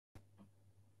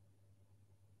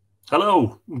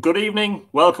Hello, good evening.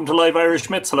 Welcome to Live Irish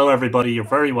Myths. Hello, everybody. You're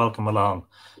very welcome along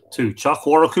to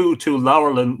Chachwaraku, to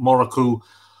Laurelin Moraku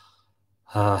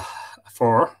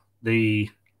for the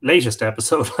latest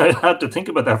episode. I had to think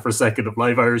about that for a second of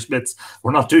Live Irish Myths.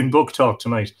 We're not doing book talk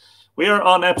tonight. We are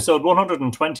on episode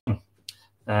 120.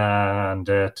 And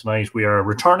tonight we are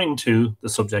returning to the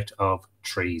subject of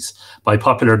trees. By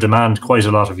popular demand, quite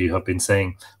a lot of you have been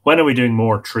saying, when are we doing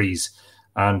more trees?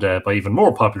 And by even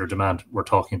more popular demand, we're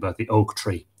talking about the oak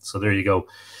tree. So there you go.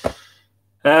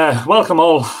 Welcome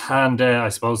all. And I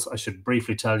suppose I should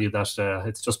briefly tell you that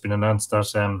it's just been announced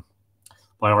that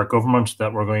by our government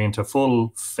that we're going into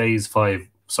soft phase 5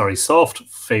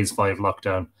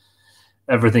 lockdown.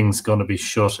 Everything's going to be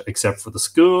shut except for the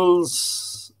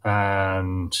schools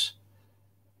and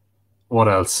what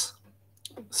else?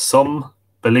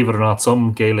 Believe it or not,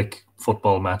 some Gaelic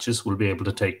football matches will be able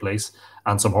to take place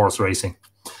and some horse racing.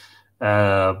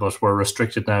 But we're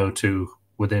restricted now to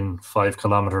within 5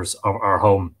 kilometers of our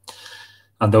home.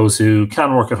 And those who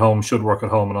can work at home should work at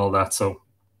home and all that. So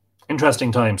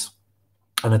interesting times.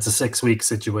 And it's a 6-week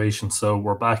situation. So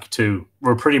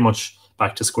we're pretty much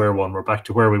back to square one. We're back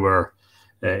to where we were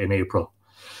in April.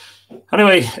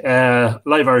 Anyway,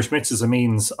 Live Irish Myths is a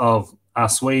means of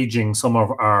assuaging some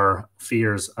of our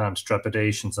fears and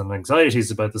trepidations and anxieties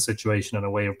about the situation, and a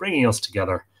way of bringing us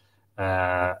together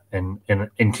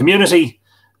in community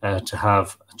to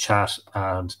have a chat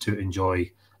and to enjoy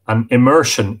an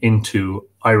immersion into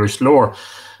Irish lore.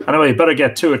 Anyway, better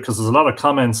get to it because there's a lot of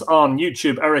comments on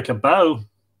YouTube. Erica Bow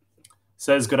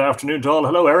says, good afternoon to all.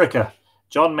 Hello, Erica.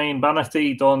 John Main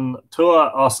Banachty Don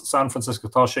Tua Os San Francisco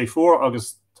Tá sé Fór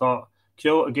August Tá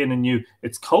Kyo again in you.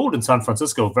 It's cold in San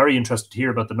Francisco. Very interested to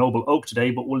hear about the noble oak today,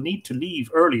 but we'll need to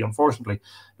leave early, unfortunately.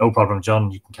 No problem,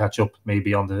 John. You can catch up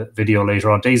maybe on the video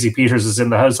later on. Daisy Peters is in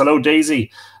the house. Hello,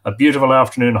 Daisy. A beautiful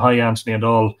afternoon. Hi, Anthony and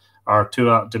all. Our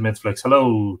Tua de Mythflix.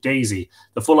 Hello, Daisy.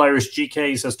 The full Irish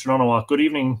GK says Trononawak. Good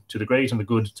evening to the great and the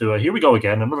good Tua. Here we go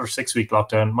again. Another 6-week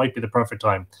lockdown. Might be the perfect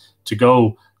time to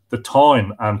go the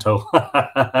time, Anto.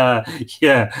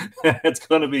 Yeah,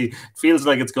 feels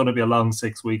like it's going to be a long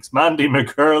 6 weeks. Mandy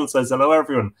McCurl says, hello,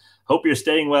 everyone. Hope you're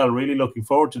staying well. Really looking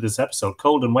forward to this episode.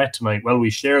 Cold and wet tonight. Well, we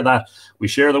share that. We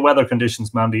share the weather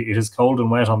conditions, Mandy. It is cold and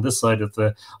wet on this side of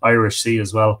the Irish Sea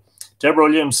as well. Deborah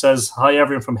Williams says, hi,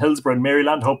 everyone from Hillsborough in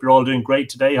Maryland. Hope you're all doing great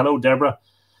today. Hello, Deborah.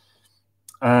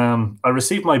 I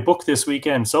received my book this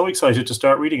weekend. So excited to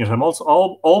start reading it. I'm also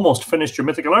almost finished your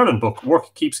Mythical Ireland book.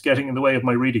 Work keeps getting in the way of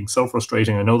my reading. So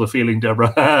frustrating. I know the feeling,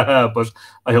 Deborah. But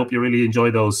I hope you really enjoy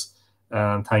those.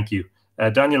 Thank you.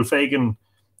 Daniel Fagan,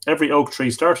 every oak tree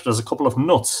started as a couple of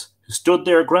nuts who stood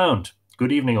their ground.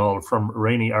 Good evening, all, from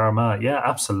rainy Armagh. Yeah,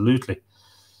 absolutely.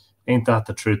 Ain't that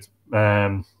the truth?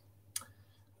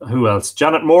 Who else?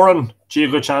 Janet Moran,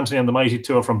 Giaguch Anthony and the Mighty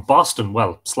Tour from Boston.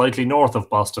 Well, slightly north of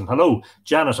Boston. Hello,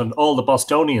 Janet and all the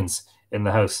Bostonians in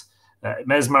the house.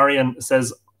 Mez Marian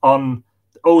says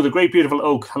the great beautiful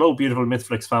oak. Hello, beautiful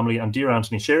Mythflix family and dear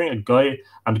Anthony, sharing a guide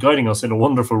and guiding us in a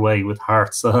wonderful way with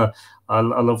hearts. I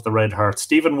love the red heart.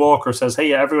 Stephen Walker says,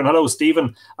 hey, everyone. Hello,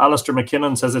 Stephen. Alistair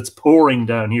McKinnon says it's pouring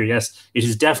down here. Yes, it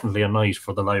is definitely a night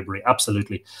for the library.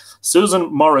 Absolutely.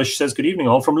 Susan Morris says, good evening,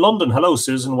 all from London. Hello,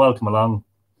 Susan. Welcome along.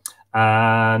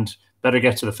 And better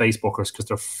get to the Facebookers because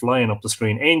they're flying up the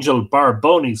screen. Angel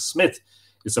Barboni Smith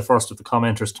is the first of the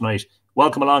commenters tonight.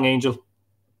 Welcome along, Angel.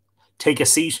 Take a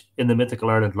seat in the Mythical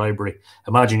Ireland Library.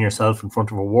 Imagine yourself in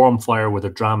front of a warm fire with a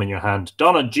dram in your hand.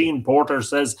 Donna Jean Porter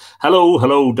says,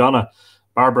 hello, Donna.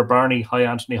 Barbara Barney, hi,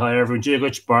 Anthony, hi, everyone.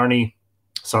 Giaguch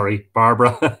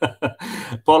Barbara.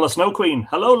 Paula Snow Queen,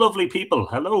 hello, lovely people.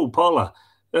 Hello, Paula.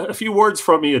 A few words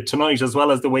from you tonight, as well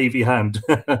as the wavy hand.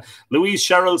 Louise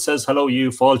Sherrill says, hello, you.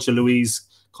 Falcha Louise.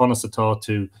 Conasata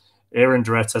to Aaron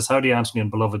Durrett says, howdy, Anthony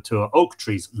and beloved Tua. Oak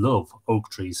trees. Love oak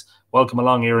trees. Welcome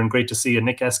along, Aaron. Great to see you.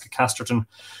 Nick Eska Casterton.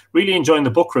 Really enjoying the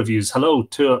book reviews. Hello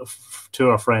to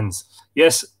our friends.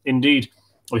 Yes, indeed.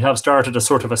 We have started a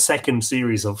sort of a second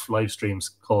series of live streams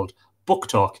called Book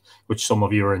Talk, which some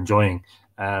of you are enjoying.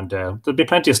 And there'll be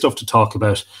plenty of stuff to talk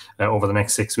about over the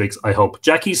next 6 weeks, I hope.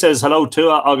 Jackie says, hello,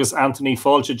 Tua, August Anthony,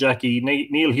 Falcha, Jackie.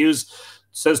 Neil Hughes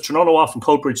says, Trononawak from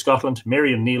Coatbridge, Scotland.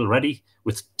 Mary and Neil ready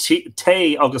with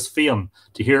Tay August Fian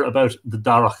to hear about the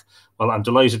Darach. Well, I'm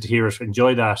delighted to hear it.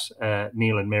 Enjoy that,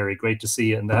 Neil and Mary. Great to see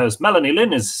you in the house. Melanie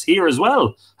Lynn is here as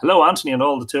well. Hello, Anthony and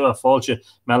all the Tua. Falcha,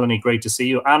 Melanie, great to see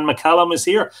you. Anne McCallum is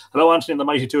here. Hello, Anthony and the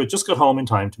Mighty Tua. Just got home in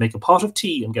time to make a pot of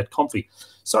tea and get comfy.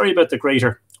 Sorry about the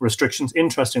greater restrictions.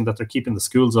 Interesting that they're keeping the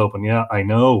schools open. Yeah, I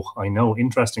know.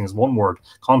 Interesting is one word.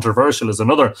 Controversial is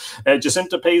another.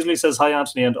 Jacinta Paisley says, hi,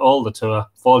 Anthony and all the Tua.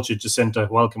 Falcha, Jacinta,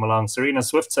 welcome along. Serena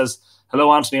Swift says,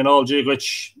 hello, Anthony and all.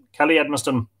 Giaguch Kelly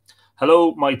Edmiston,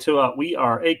 hello, my tua. We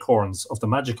are acorns of the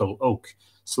magical oak.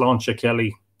 Sláinte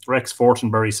Kelly. Rex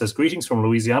Fortenberry says, greetings from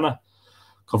Louisiana.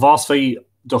 Cavosfi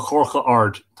de Chorcha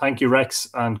Ard. Thank you, Rex,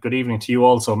 and good evening to you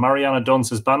also. Mariana Dunn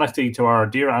says, Banachty to our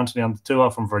dear Anthony on the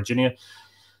tua from Virginia.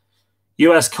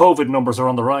 US COVID numbers are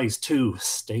on the rise too.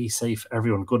 Stay safe,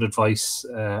 everyone. Good advice,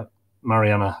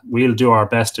 Mariana. We'll do our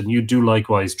best, and you do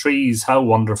likewise. Trees, how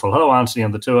wonderful. Hello, Anthony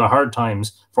on the tua. Hard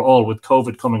times for all with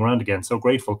COVID coming around again. So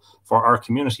grateful for our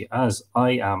community, as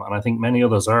I am, and I think many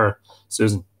others are,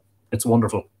 Susan. It's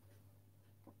wonderful.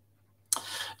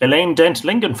 Elaine Dent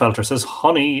Lingenfelter says,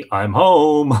 honey, I'm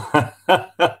home.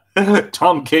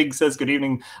 Tom King says, good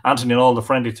evening, Anthony and all the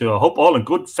friendly tua. Hope all in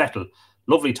good fettle.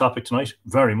 Lovely topic tonight.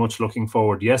 Very much looking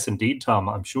forward. Yes, indeed, Tom.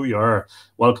 I'm sure you are.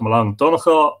 Welcome along.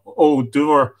 Donacha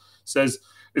O'Dover says,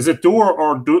 is it Dover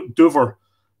or Dover?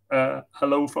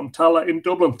 Hello from Tala in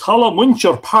Dublin. Tala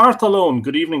Wincher, Parthalone.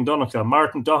 Good evening, Donacha.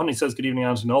 Martin Doheny says, good evening,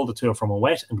 Anthony, all the tua from a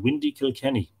wet and windy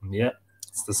Kilkenny. Yeah,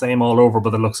 it's the same all over by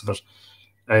the looks of it.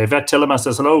 Yvette Tillema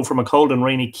says, hello from a cold and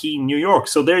rainy Keene, New York.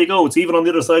 So there you go. It's even on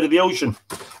the other side of the ocean.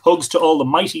 Hugs to all the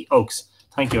mighty oaks.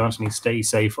 Thank you, Anthony. Stay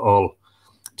safe all.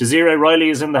 Desiree Riley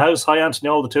is in the house. Hi, Anthony.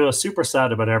 All the tua. Super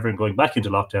sad about everyone going back into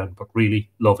lockdown, but really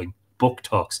loving book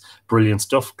talks. Brilliant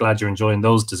stuff. Glad you're enjoying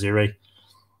those, Desiree.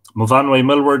 Movanwe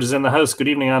Millward is in the house. Good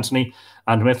evening, Anthony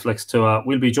and Mythflix tua.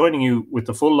 We'll be joining you with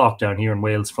the full lockdown here in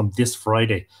Wales from this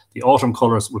Friday. The autumn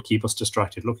colours will keep us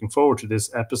distracted. Looking forward to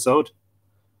this episode.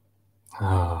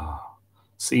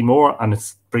 See more, and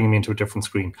it's bringing me into a different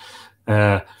screen.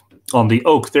 On the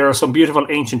oak, there are some beautiful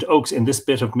ancient oaks in this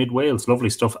bit of mid Wales. Lovely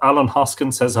stuff. Alan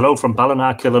Hoskin says hello from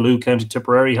Ballina, Killaloe, County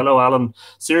Tipperary. Hello, Alan.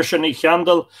 Saoirse Ní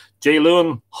Cheandal, J.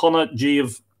 Lewin, Honna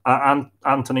Jeev,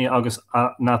 Anthony August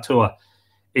Natua.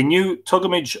 Inu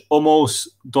Tugamij Omos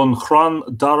Dun Chran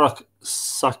Darak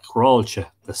Sacralche,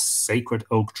 the sacred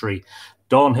oak tree.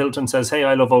 Dawn Hilton says, hey,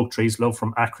 I love oak trees. Love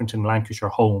from Accrington, Lancashire,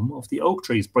 home of the oak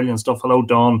trees. Brilliant stuff. Hello,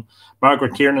 Dawn.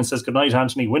 Margaret Kiernan says, good night,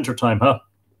 Anthony. Wintertime, huh?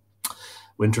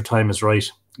 Wintertime is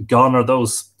right. Gone are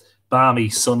those balmy,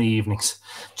 sunny evenings.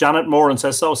 Janet Moran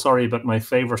says, so sorry about my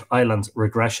favourite island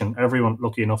regression. Everyone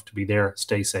lucky enough to be there.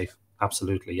 Stay safe.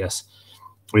 Absolutely, yes.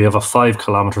 We have a 5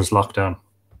 kilometres lockdown.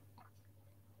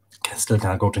 Still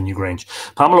can't go to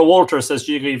Newgrange. Pamela Walter says,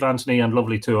 Giga Anthony and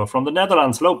lovely tua from the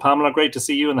Netherlands. Hello, Pamela. Great to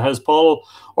see you in the house. Paul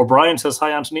O'Brien says,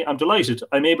 hi, Anthony. I'm delighted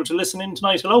I'm able to listen in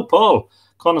tonight. Hello, Paul.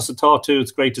 Conas Atá too.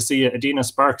 It's great to see you. Adina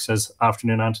Sparks says,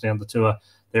 afternoon, Anthony on the tua.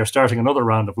 They're starting another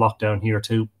round of lockdown here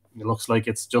too. It looks like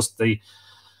it's just the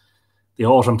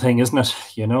autumn thing, isn't it?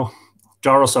 You know.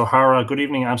 Doris O'Hara, good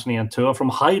evening, Anthony and tua from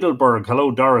Heidelberg.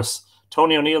 Hello, Doris.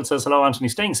 Tony O'Neill says, hello, Anthony.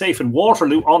 Staying safe in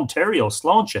Waterloo, Ontario.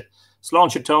 Sláinte.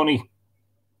 Sláinte, Tony.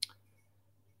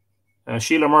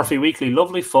 Sheila Murphy Weekly,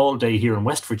 lovely fall day here in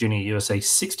West Virginia, USA,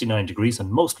 69 degrees and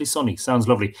mostly sunny. Sounds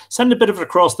lovely. Send a bit of it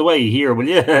across the way here, will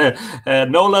you?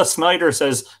 Nola Snyder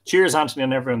says, cheers, Anthony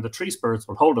and everyone. The tree spirits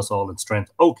will hold us all in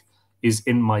strength. Oak is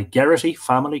in my Garrity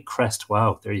family crest.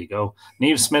 Wow, there you go.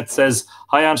 Neve Smith says,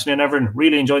 hi, Anthony and everyone.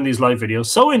 Really enjoying these live videos.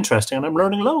 So interesting, and I'm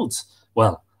learning loads.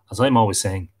 Well, as I'm always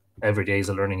saying, every day is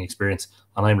a learning experience,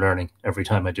 and I'm learning every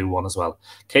time I do one as well.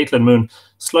 Caitlin Moon,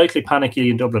 slightly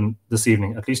panicky in Dublin this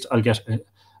evening. At least I'll get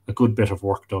a good bit of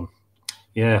work done.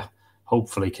 Yeah,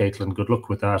 hopefully, Caitlin. Good luck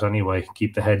with that anyway.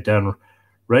 Keep the head down.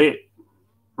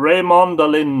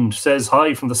 Raymonda Lind says,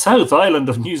 hi from the South Island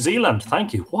of New Zealand.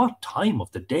 Thank you. What time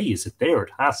of the day is it there?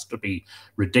 It has to be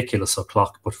ridiculous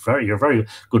o'clock, but you're very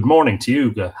good morning to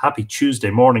you. Happy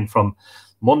Tuesday morning from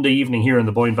Monday evening here in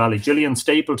the Boyne Valley. Gillian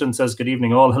Stapleton says, good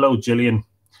evening all. Hello, Gillian.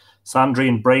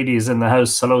 Sandrine Brady is in the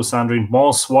house. Hello, Sandrine.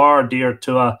 Bonsoir, dear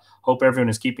tua. Hope everyone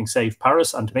is keeping safe.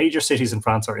 Paris and major cities in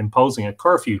France are imposing a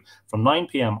curfew from 9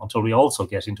 p.m. until we also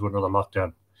get into another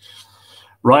lockdown.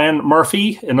 Ryan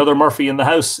Murphy, another Murphy in the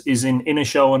house, is in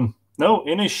Inishowen. No,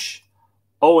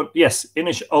 Inishowen. Yes,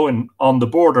 Inishowen on the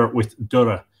border with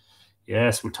Dura.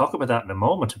 Yes, we'll talk about that in a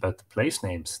moment, about the place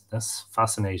names. That's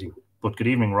fascinating. But good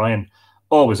evening, Ryan.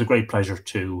 Always a great pleasure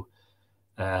to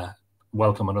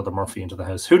welcome another Murphy into the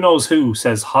house. Who knows who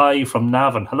says hi from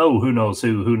Navan. Hello, who knows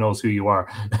who you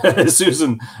are.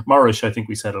 Susan Morrish, I think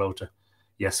we said hello to.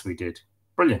 Yes, we did.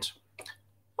 Brilliant.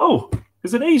 Oh,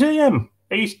 is it 8 a.m.?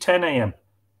 10 a.m.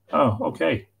 Oh,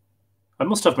 okay. I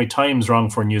must have my times wrong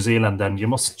for New Zealand then. You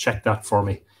must check that for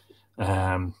me.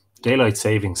 Daylight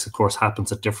savings, of course,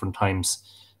 happens at different times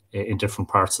in different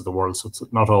parts of the world, so it's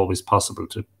not always possible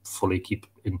to fully keep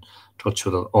in touch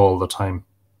with it all the time.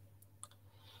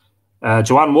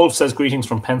 Joanne Wolf says, greetings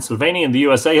from Pennsylvania in the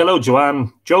USA. Hello,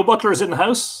 Joanne. Joe Butler is in the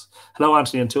house. Hello,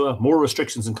 Anthony and Tua. More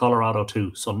restrictions in Colorado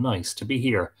too, so nice to be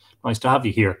here. Nice to have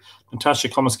you here. Natasha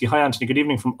Komisky. Hi, Anthony. Good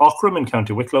evening from Aughrim in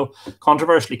County Wicklow.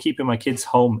 Controversially keeping my kids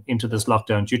home into this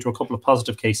lockdown due to a couple of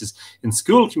positive cases in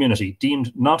school community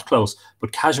deemed not close,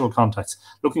 but casual contacts.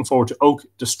 Looking forward to Oak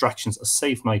distractions. A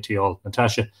safe night to you all.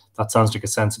 Natasha, that sounds like a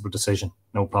sensible decision.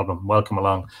 No problem. Welcome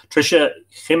along. Trisha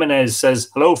Jimenez says,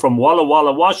 hello from Walla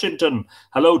Walla, Washington.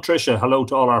 Hello, Trisha. Hello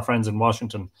to all our friends in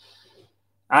Washington.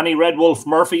 Annie Red Wolf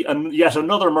Murphy, and yet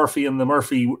another Murphy in the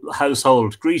Murphy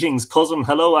household. Greetings, cousin.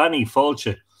 Hello, Annie.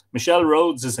 Falcha. Michelle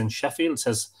Rhodes is in Sheffield,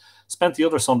 says, spent the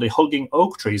other Sunday hugging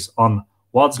oak trees on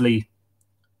Wadsley.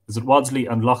 Is it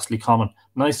Wadsley and Loxley Common?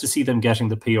 Nice to see them getting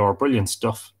the PR. Brilliant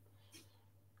stuff.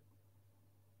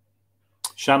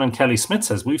 Shannon Kelly Smith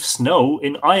says, we've snow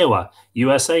in Iowa,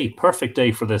 USA. Perfect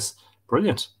day for this.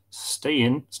 Brilliant. Stay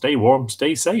in, stay warm,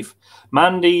 stay safe.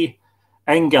 Mandy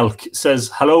Engelk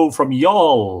says, hello from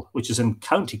Youghal, which is in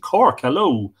County Cork.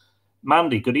 Hello,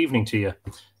 Mandy. Good evening to you.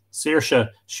 Saoirse,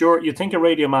 sure, you'd think a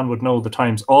radio man would know the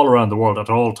times all around the world at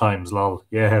all times, lol.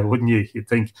 Yeah, wouldn't you? You'd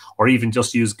think. Or even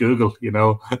just use Google, you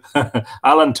know.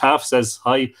 Alan Taff says,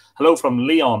 hi. Hello from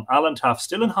Leon. Alan Taff,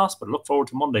 still in hospital. Look forward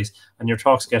to Mondays and your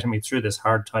talks getting me through this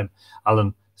hard time.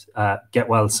 Alan, get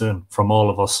well soon from all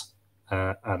of us.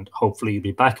 And hopefully you'll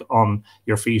be back on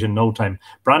your feet in no time.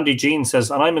 Brandy Jean says,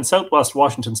 and I'm in Southwest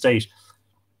Washington State.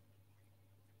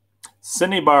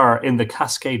 Cinnabar in the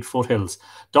Cascade foothills.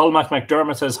 Dolmac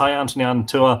McDermott says, hi, Anthony and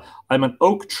Tua. I'm an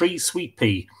oak tree sweet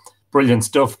pea. Brilliant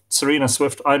stuff. Serena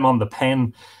Swift, I'm on the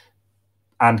pen.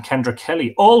 And Kendra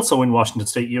Kelly, also in Washington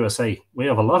State, USA. We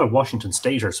have a lot of Washington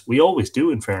Staters. We always do,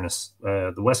 in fairness.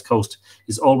 The West Coast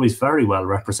is always very well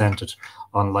represented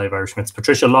on Live Irish Myths.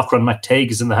 Patricia Loughran McTague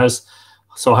is in the house.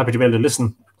 So happy to be able to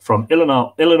listen from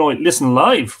Illinois. Listen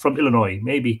live from Illinois.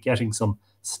 Maybe getting some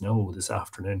snow this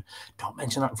afternoon. Don't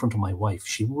mention that in front of my wife.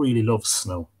 She really loves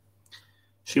snow.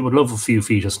 She would love a few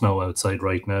feet of snow outside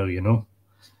right now, you know.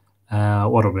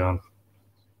 What are we on?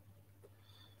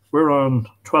 We're on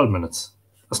 12 minutes.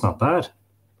 That's not bad.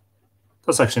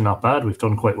 That's actually not bad. We've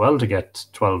done quite well to get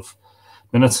 12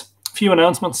 minutes. A few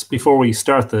announcements before we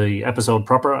start the episode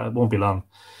proper. It won't be long.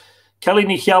 Kelly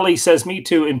Nichiali says, me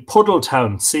too, in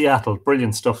Puddletown, Seattle.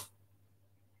 Brilliant stuff.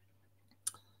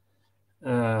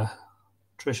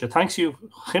 Trisha, thanks you.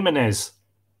 Jimenez.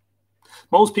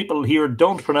 Most people here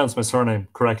don't pronounce my surname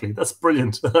correctly. That's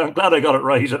brilliant. I'm glad I got it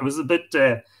right. I was a bit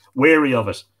wary of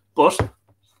it, but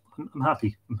I'm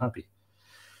happy. I'm happy.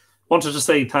 Wanted to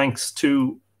say thanks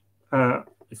to,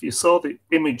 if you saw the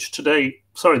image today,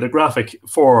 sorry, the graphic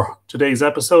for today's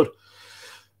episode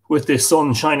with the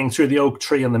sun shining through the oak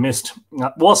tree and the mist.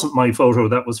 That wasn't my photo.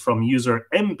 That was from user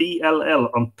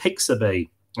MBLL on Pixabay.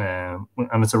 And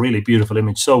it's a really beautiful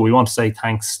image. So we want to say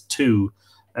thanks to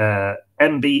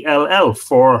MBLL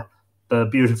for the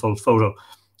beautiful photo.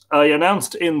 I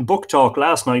announced in Book Talk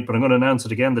last night, but I'm going to announce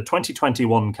it again. The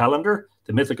 2021 calendar,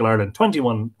 the Mythical Ireland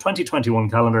 2021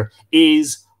 calendar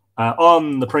is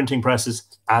on the printing presses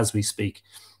as we speak.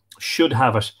 Should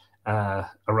have it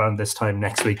around this time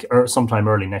next week or sometime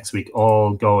early next week,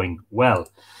 all going well.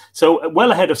 So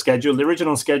well ahead of schedule. The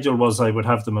original schedule was I would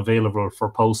have them available for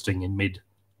posting in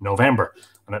mid-November.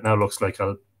 And it now looks like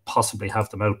I'll possibly have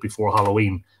them out before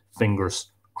Halloween.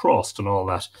 Fingers crossed and all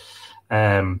that.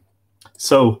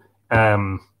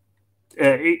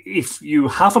 If you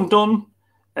haven't done,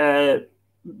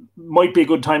 might be a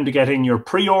good time to get in your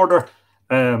pre-order.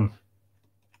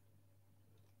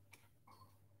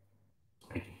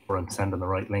 I'm sending the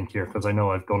right link here because I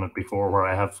know I've done it before where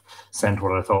I have sent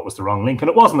what I thought was the wrong link, and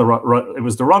it wasn't it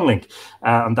was the wrong link,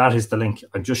 and that is the link.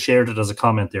 I just shared it as a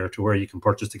comment there to where you can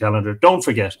purchase the calendar. Don't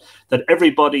forget that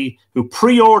everybody who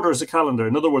pre-orders a calendar,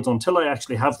 in other words, until I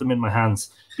actually have them in my hands,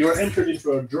 you're entered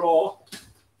into a draw,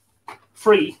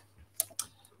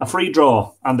 a free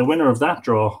draw, and the winner of that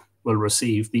draw will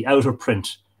receive the out of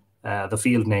print, the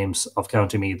Field Names of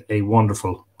County Meath, a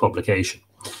wonderful publication.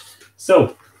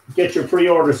 So get your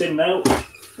pre-orders in now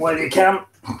while you can.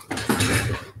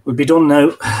 We'll be done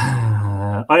now.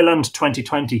 Ireland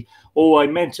 2020. Oh, I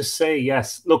meant to say,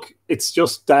 yes. Look, it's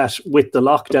just that with the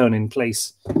lockdown in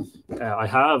place,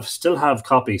 I still have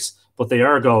copies, but they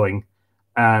are going,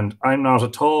 and I'm not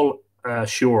at all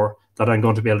sure that I'm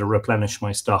going to be able to replenish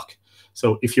my stock.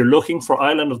 So if you're looking for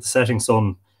Island of the Setting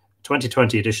Sun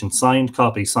 2020 edition, signed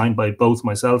copy, signed by both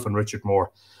myself and Richard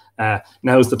Moore,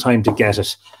 now's the time to get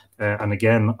it. And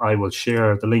again, I will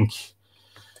share the link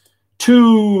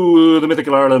to the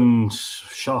Mythical Ireland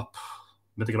shop,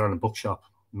 Mythical Ireland bookshop.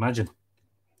 Imagine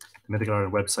the Mythical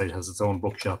Ireland website has its own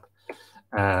bookshop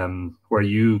where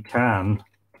you can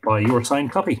buy your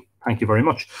signed copy. Thank you very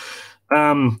much.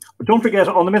 Don't forget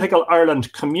on the Mythical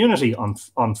Ireland community on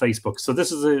Facebook. So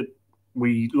this is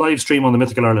we live stream on the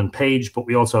Mythical Ireland page, but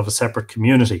we also have a separate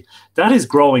community that is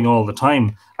growing all the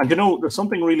time. And you know, there's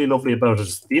something really lovely about it,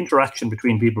 the interaction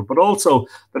between people, but also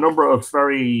the number of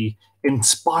very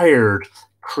inspired,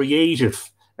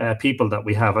 creative people that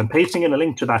we have. I'm pasting in a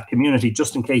link to that community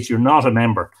just in case you're not a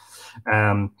member.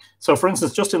 So for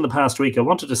instance, just in the past week, I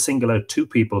wanted to single out 2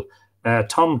 people.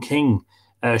 Tom King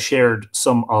shared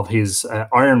some of his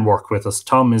ironwork with us.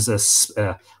 Tom is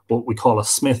what we call a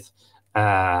smith.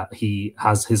 He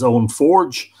has his own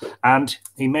forge, and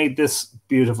he made this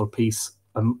beautiful piece,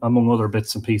 among other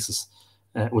bits and pieces,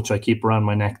 which I keep around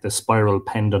my neck, the spiral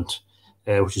pendant,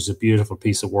 which is a beautiful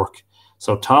piece of work.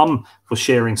 So Tom was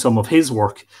sharing some of his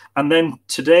work. And then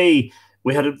today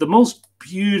we had the most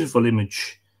beautiful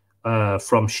image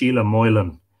from Sheila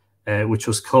Moylan, which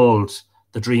was called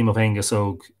The Dream of Angus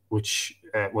Og, which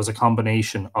was a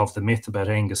combination of the myth about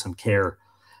Angus and Care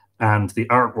and the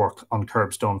artwork on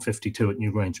Curbstone 52 at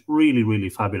Newgrange. Really, really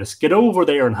fabulous. Get over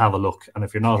there and have a look. And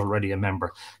if you're not already a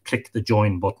member, click the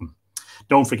join button.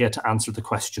 Don't forget to answer the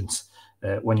questions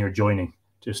when you're joining,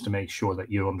 just to make sure that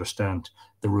you understand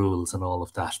the rules and all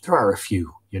of that. There are a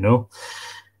few, you know.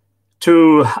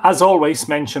 To, as always,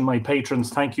 mention my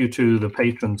patrons. Thank you to the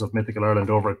patrons of Mythical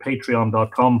Ireland over at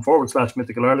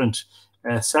patreon.com/Mythical Ireland.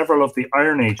 Several of the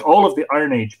Iron Age, all of the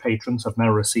Iron Age patrons have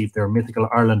now received their Mythical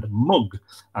Ireland mug.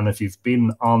 And if you've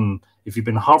been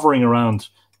hovering around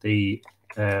the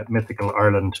Mythical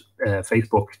Ireland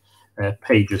Facebook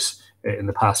pages in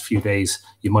the past few days,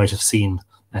 you might have seen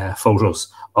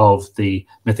photos of the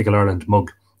Mythical Ireland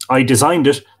mug. I designed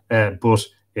it, but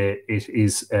it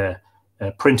is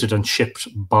printed and shipped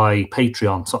by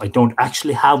Patreon, so I don't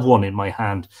actually have one in my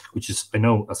hand, which is, I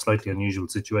know, a slightly unusual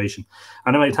situation.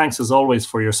 Anyway, thanks as always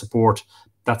for your support.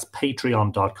 That's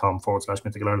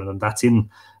patreon.com/Mythical Ireland, and that's in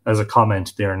as a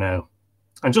comment there now.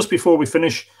 And just before we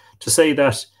finish, to say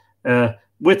that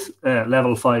with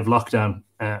level 5 lockdown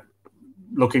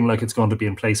looking like it's going to be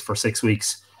in place for 6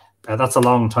 weeks, that's a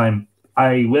long time.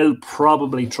 I will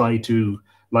probably try to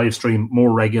live stream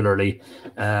more regularly.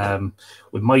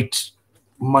 We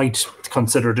might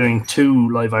consider doing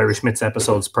 2 Live Irish Myths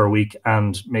episodes per week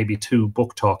and maybe 2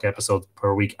 book talk episodes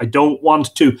per week. I don't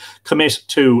want to commit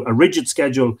to a rigid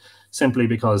schedule simply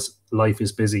because life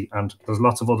is busy and there's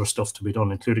lots of other stuff to be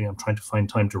done, including I'm trying to find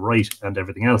time to write and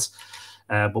everything else.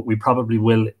 But we probably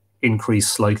will increase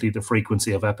slightly the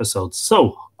frequency of episodes.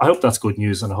 So I hope that's good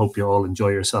news, and I hope you all enjoy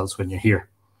yourselves when you're here.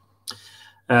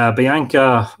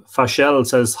 Bianca Fashel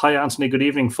says, "Hi Anthony, good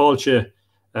evening, Fáilte."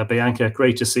 Bianca,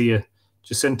 great to see you.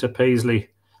 Jacinta Paisley,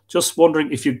 just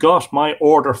wondering if you got my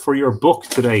order for your book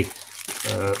today.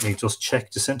 Let me just check,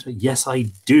 Jacinta. Yes, I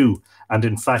do. And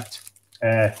in fact,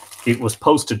 it was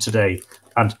posted today.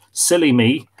 And silly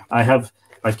me, I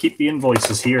keep the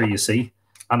invoices here, you see,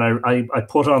 and I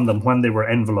put on them when they were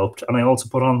enveloped, and I also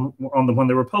put on them when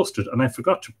they were posted. And I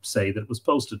forgot to say that it was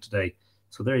posted today.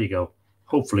 So there you go.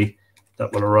 Hopefully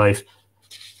that will arrive.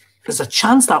 There's a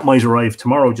chance that might arrive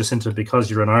tomorrow, Jacinta, because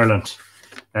you're in Ireland.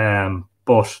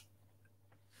 But,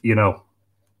 you know,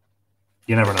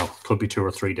 you never know. Could be 2 or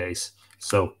 3 days.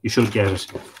 So you should get it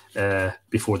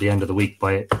before the end of the week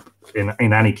in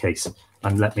any case.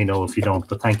 And let me know if you don't.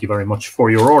 But thank you very much for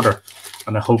your order.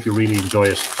 And I hope you really enjoy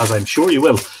it, as I'm sure you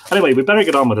will. Anyway, we better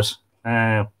get on with it.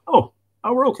 We're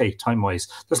okay time-wise.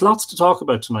 There's lots to talk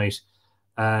about tonight.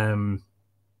 How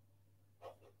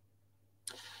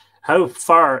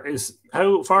far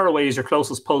away is your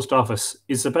closest post office?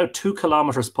 It's about 2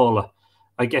 kilometers, Paula.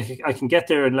 I can get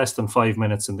there in less than 5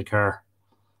 minutes in the car.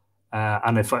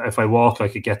 And if I walk, I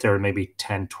could get there in maybe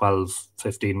 10, 12,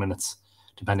 15 minutes,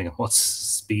 depending on what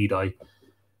speed I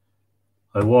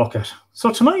walk at.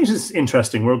 So tonight is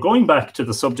interesting. We're going back to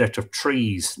the subject of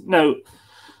trees. Now,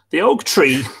 the oak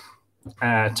tree,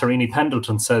 Tarini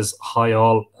Pendleton says, "Hi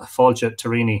all, Fáilte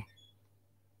Tarini."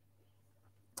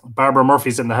 Barbara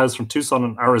Murphy's in the house from Tucson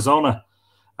in Arizona.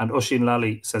 And Oisin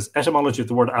Lally says, etymology of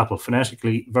the word apple,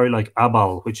 phonetically very like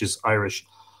abal, which is Irish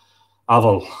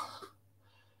aval.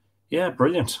 Yeah,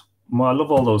 brilliant. Well, I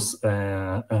love all those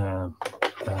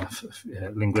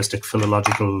linguistic,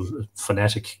 philological,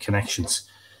 phonetic connections.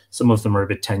 Some of them are a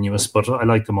bit tenuous, but I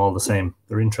like them all the same.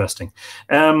 They're interesting.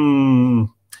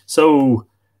 So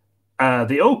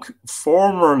the oak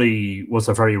formerly was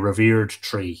a very revered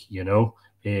tree, you know.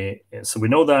 So we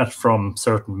know that from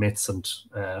certain myths and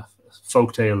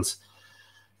folk tales.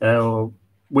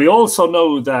 We also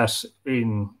know that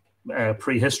in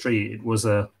prehistory it was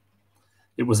an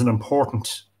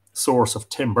important source of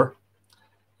timber.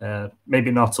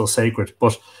 Maybe not so sacred,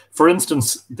 but for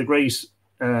instance, the great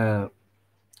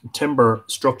timber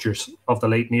structures of the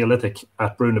late Neolithic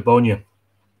at Brunabonia,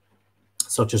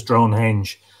 such as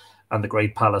Dronehenge and the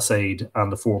Great Palisade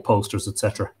and the Four Posters,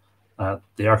 etc.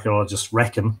 The archaeologists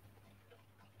reckon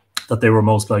that they were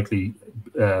most likely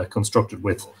constructed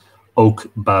with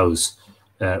oak boughs,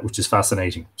 which is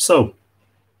fascinating. So,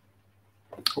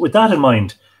 with that in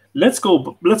mind, let's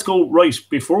go right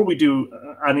before we do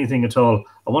anything at all.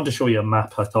 I want to show you a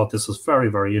map. I thought this was very,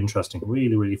 very interesting.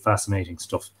 Really, really fascinating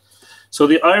stuff. So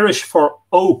the Irish for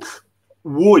oak,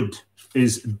 wood,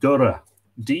 is Dura,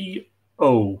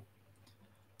 D-O-I-R-E.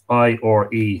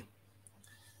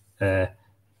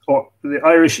 Or the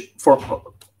Irish for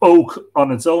oak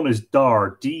on its own is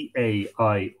Dar,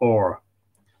 D-A-I-R.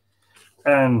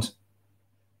 And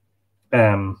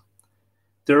there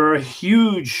are a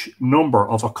huge number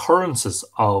of occurrences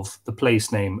of the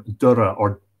place name Dura,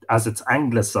 or as it's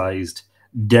anglicized,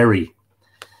 Derry.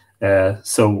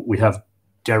 So we have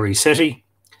Derry City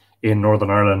in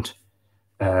Northern Ireland,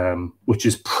 which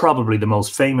is probably the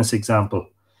most famous example,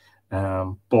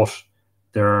 but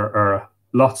there are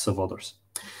lots of others.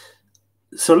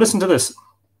 So listen to this.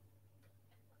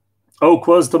 Oak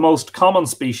was the most common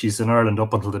species in Ireland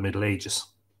up until the Middle Ages.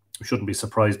 We shouldn't be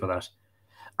surprised by that.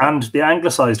 And the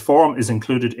anglicised form is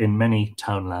included in many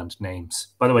townland names.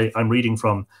 By the way, I'm reading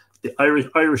from the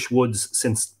Irish Woods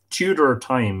Since Tudor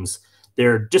Times,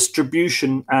 Their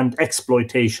Distribution and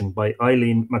Exploitation by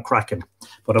Eileen McCracken.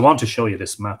 But I want to show you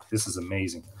this map. This is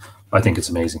amazing. I think it's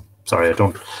amazing. Sorry, I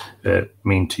don't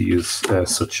mean to use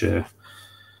such a...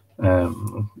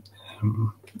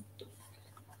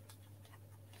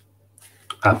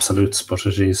 absolutes, but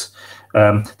it is.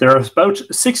 There are about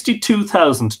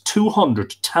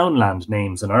 62,200 townland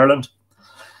names in Ireland,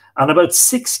 and about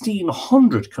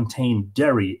 1,600 contain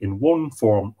Derry in one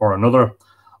form or another,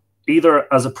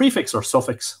 either as a prefix or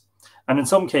suffix, and in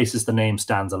some cases the name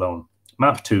stands alone.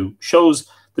 Map 2 shows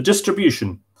the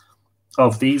distribution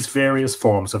of these various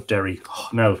forms of Derry.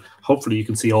 Now, hopefully you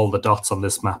can see all the dots on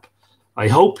this map. I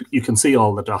hope you can see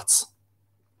all the dots.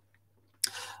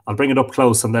 I'll bring it up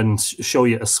close and then show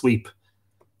you a sweep.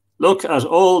 Look at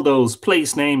all those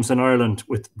place names in Ireland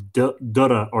with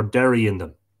Dura or Derry in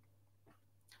them.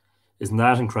 Isn't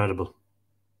that incredible?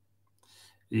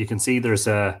 You can see there's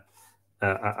a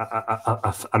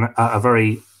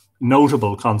very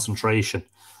notable concentration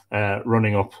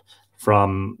running up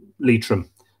from Leitrim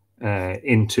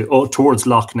towards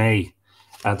Lough Neagh.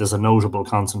 There's a notable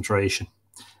concentration,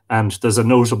 and there's a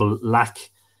notable lack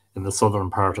in the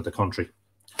southern part of the country.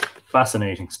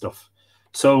 Fascinating stuff.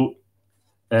 So,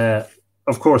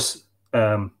 of course,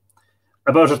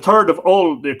 about a third of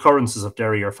all the occurrences of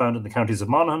Derry are found in the counties of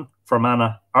Monaghan,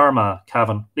 Fermanagh, Armagh,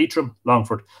 Cavan, Leitrim,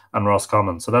 Longford and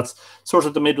Roscommon. So that's sort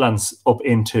of the Midlands up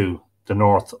into the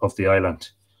north of the island.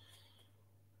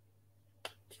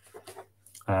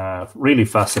 Really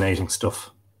fascinating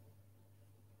stuff.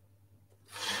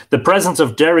 The presence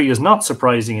of Derry is not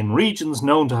surprising in regions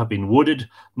known to have been wooded: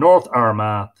 North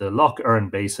Armagh, the Lough Erne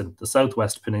Basin, the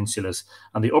southwest peninsulas,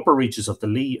 and the upper reaches of the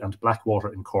Lee and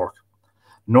Blackwater in Cork.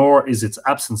 Nor is its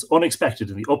absence unexpected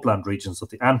in the upland regions of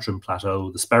the Antrim Plateau,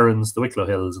 the Sperrins, the Wicklow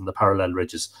Hills, and the parallel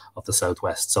ridges of the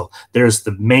southwest. So there's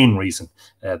the main reason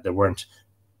there weren't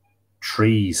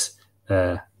trees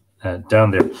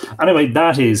down there. Anyway,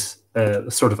 that is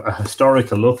sort of a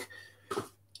historical look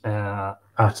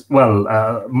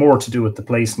more to do with the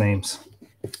place names.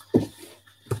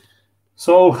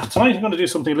 So tonight I'm going to do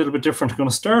something a little bit different. I'm going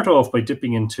to start off by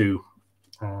dipping into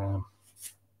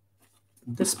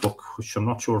this book, which I'm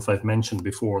not sure if I've mentioned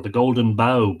before, The Golden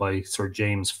Bough by Sir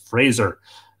James Fraser.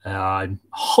 I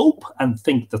hope and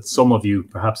think that some of you,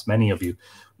 perhaps many of you,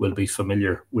 will be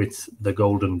familiar with The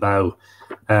Golden Bough.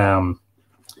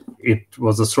 It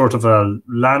was a sort of a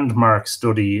landmark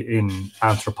study in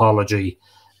anthropology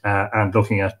and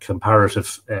looking at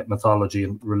comparative mythology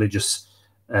and religious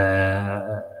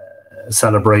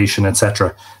celebration,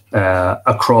 etc.,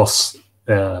 across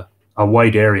a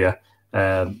wide area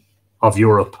of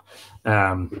Europe,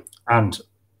 and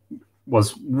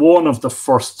was one of the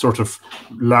first sort of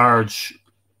large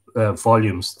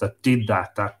volumes that did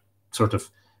that sort of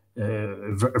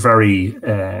very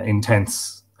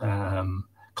intense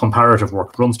comparative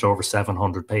work. It runs to over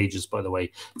 700 pages, by the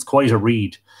way. It's quite a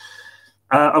read.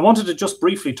 I wanted to just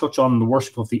briefly touch on the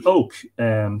worship of the oak,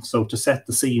 so to set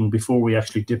the scene before we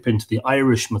actually dip into the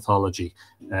Irish mythology.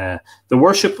 The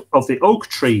worship of the oak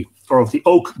tree, or of the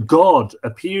oak god,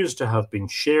 appears to have been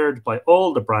shared by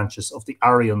all the branches of the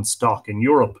Aryan stock in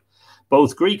Europe.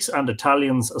 Both Greeks and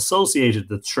Italians associated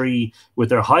the tree with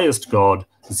their highest god,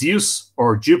 Zeus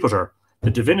or Jupiter,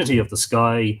 the divinity of the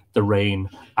sky, the rain,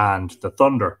 and the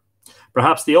thunder.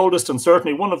 Perhaps the oldest and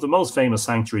certainly one of the most famous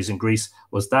sanctuaries in Greece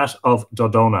was that of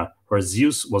Dodona, where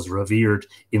Zeus was revered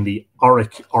in the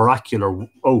oracular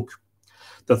oak.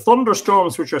 The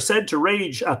thunderstorms which are said to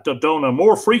rage at Dodona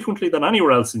more frequently than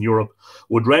anywhere else in Europe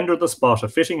would render the spot a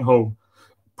fitting home,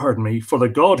 for the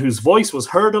god whose voice was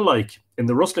heard alike in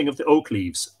the rustling of the oak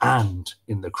leaves and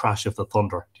in the crash of the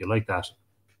thunder. Do you like that?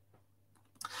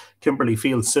 Kimberly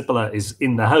Fields Sipala is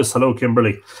in the house. Hello,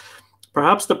 Kimberly.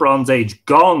 Perhaps the Bronze Age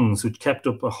gongs which kept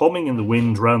up a humming in the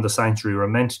wind round the sanctuary were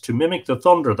meant to mimic the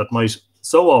thunder that might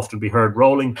so often be heard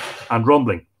rolling and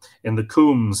rumbling in the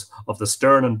combes of the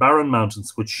stern and barren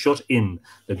mountains which shut in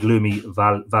the gloomy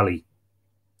valley.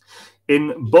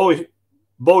 In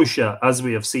Boeotia, as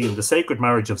we have seen, the sacred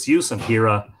marriage of Zeus and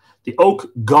Hera, the oak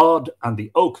god and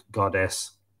the oak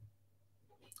goddess,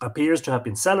 appears to have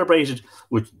been celebrated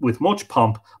with much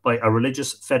pomp by a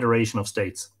religious federation of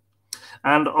states.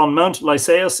 And on Mount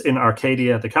Lycaeus in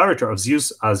Arcadia, the character of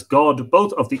Zeus as god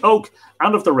both of the oak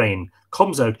and of the rain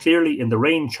comes out clearly in the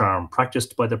rain charm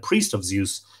practiced by the priest of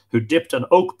Zeus who dipped an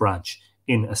oak branch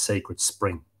in a sacred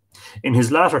spring. In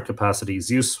his latter capacity,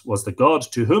 Zeus was the god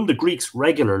to whom the Greeks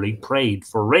regularly prayed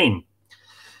for rain.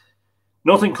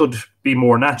 Nothing could be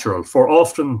more natural, for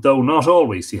often, though not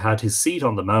always, he had his seat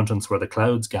on the mountains where the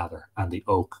clouds gather and the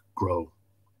oak grow.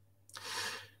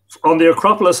 On the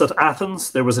Acropolis at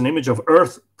Athens, there was an image of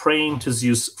Earth praying to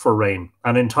Zeus for rain,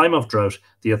 and in time of drought,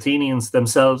 the Athenians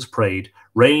themselves prayed,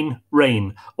 "Rain,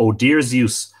 rain, O dear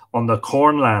Zeus, on the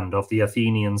corn land of the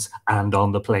Athenians and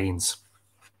on the plains."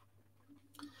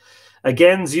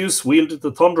 Again, Zeus wielded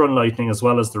the thunder and lightning as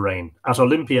well as the rain. At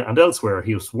Olympia and elsewhere,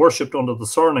 he was worshipped under the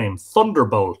surname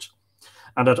Thunderbolt.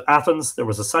 And at Athens, there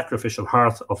was a sacrificial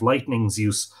hearth of lightning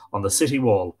Zeus on the city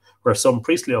wall, where some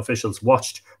priestly officials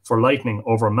watched for lightning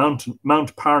over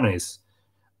Mount Parnes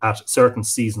at certain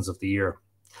seasons of the year.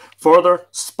 Further,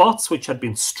 spots which had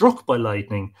been struck by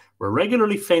lightning were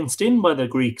regularly fenced in by the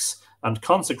Greeks and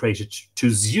consecrated to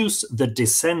Zeus the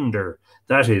Descender,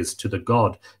 that is, to the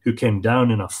god who came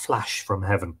down in a flash from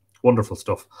heaven. Wonderful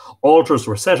stuff. Altars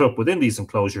were set up within these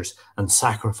enclosures and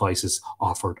sacrifices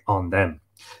offered on them.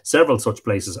 Several such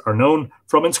places are known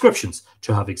from inscriptions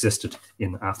to have existed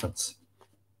in Athens.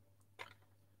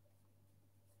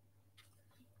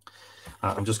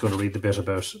 I'm just going to read the bit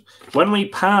about when we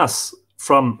pass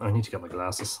from... I need to get my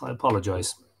glasses. I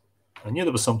apologize. I knew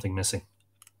there was something missing.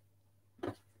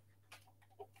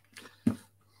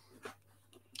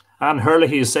 Anne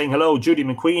Hurley is saying hello. Judy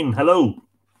McQueen, hello.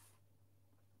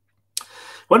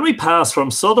 When we pass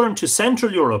from southern to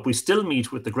central Europe, we still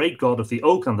meet with the great god of the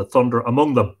oak and the thunder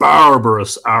among the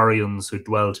barbarous Aryans who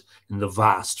dwelt in the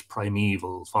vast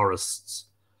primeval forests.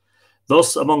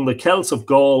 Thus, among the Celts of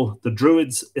Gaul, the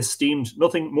Druids esteemed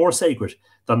nothing more sacred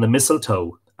than the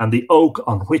mistletoe and the oak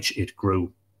on which it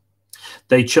grew.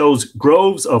 They chose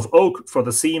groves of oak for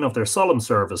the scene of their solemn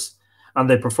service, and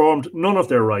they performed none of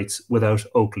their rites without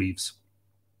oak leaves.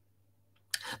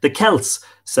 The Celts,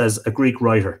 says a Greek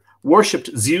writer, worshipped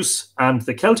Zeus, and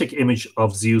the Celtic image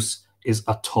of Zeus is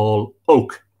a tall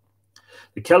oak.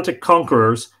 The Celtic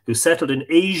conquerors who settled in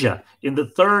Asia in the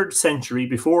 3rd century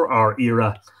before our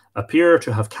era appear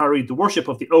to have carried the worship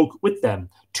of the oak with them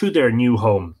to their new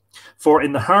home. For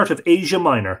in the heart of Asia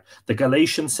Minor, the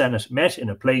Galatian Senate met in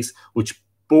a place which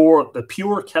bore the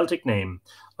pure Celtic name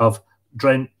of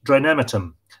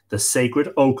Drynemetum, the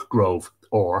sacred oak grove,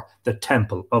 or the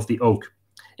temple of the oak.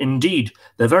 Indeed,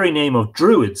 the very name of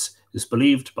Druids is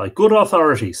believed by good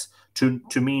authorities to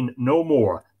mean no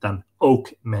more than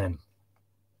oak men.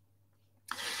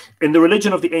 In the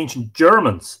religion of the ancient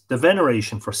Germans, the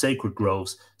veneration for sacred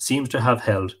groves seems to have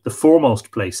held the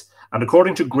foremost place, and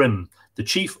according to Grimm, the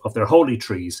chief of their holy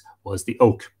trees was the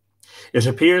oak. It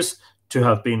appears to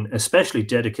have been especially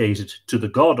dedicated to the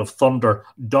god of thunder,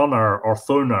 Donar or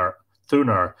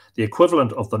Thunar, the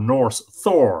equivalent of the Norse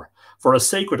Thor, for a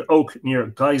sacred oak near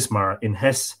Geismar in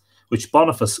Hesse, which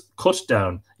Boniface cut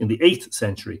down in the 8th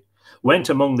century, went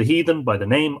among the heathen by the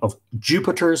name of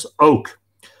Jupiter's oak,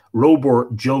 Robur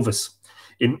Jovis,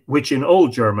 which in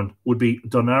Old German would be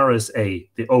Donaris A,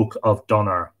 the oak of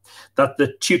Donar. That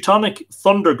the Teutonic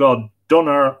thunder god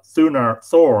Donar, Thunar,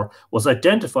 Thor was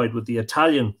identified with the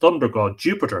Italian thunder god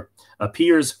Jupiter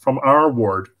appears from our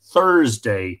word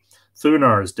Thursday,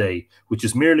 Thunar's day, which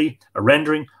is merely a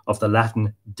rendering of the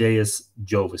Latin Deus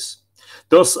Jovis.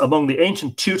 Thus, among the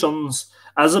ancient Teutons,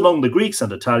 as among the Greeks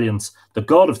and Italians, the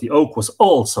god of the oak was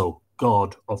also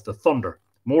god of the thunder.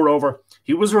 Moreover,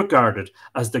 he was regarded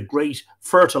as the great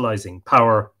fertilizing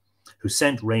power who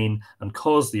sent rain and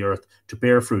caused the earth to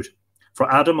bear fruit. For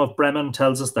Adam of Bremen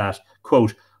tells us that,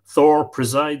 quote, Thor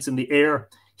presides in the air,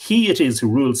 He it is who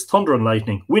rules thunder and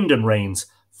lightning, wind and rains,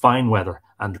 fine weather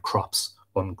and crops,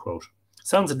 unquote.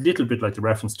 Sounds a little bit like the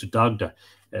reference to Dagda,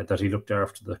 that he looked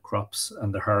after the crops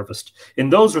and the harvest. In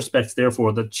those respects,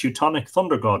 therefore, the Teutonic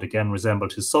thunder god again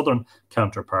resembled his southern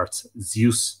counterparts,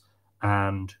 Zeus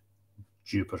and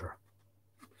Jupiter.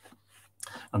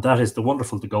 And that is the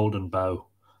wonderful The Golden Bough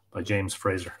by James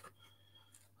Fraser.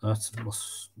 That's the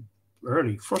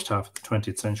early first half of the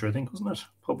 20th century, I think, wasn't it?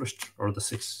 Published, or the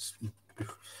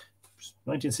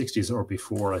 1960s or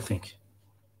before, I think.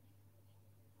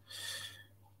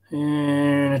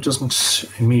 And it doesn't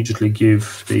immediately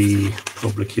give the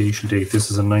publication date. This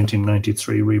is a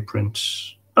 1993 reprint.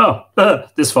 Oh,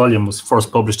 this volume was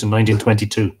first published in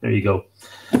 1922. There you go.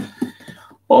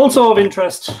 Also of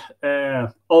interest,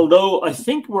 although I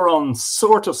think we're on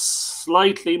sort of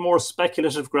slightly more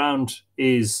speculative ground,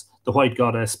 is The White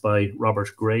Goddess by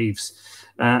Robert Graves.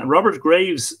 Robert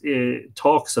Graves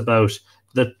talks about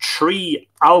the tree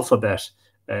alphabet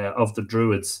of the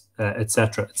Druids,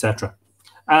 etc., etc.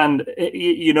 And,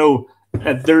 you know,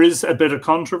 there is a bit of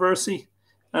controversy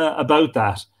about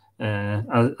that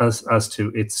as to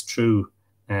its true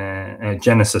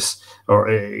genesis, or,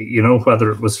 you know,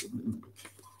 whether it was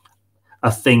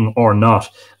a thing or not.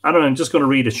 And I'm just going to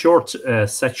read a short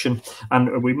section,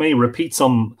 and we may repeat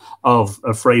some of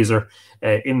Fraser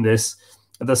in this.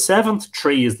 The seventh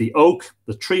tree is the oak,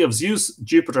 the tree of Zeus,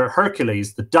 Jupiter,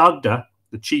 Hercules, the Dagda,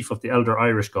 the chief of the elder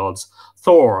Irish gods,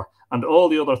 Thor, and all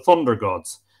the other thunder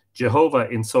gods, Jehovah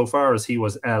insofar as he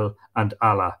was El and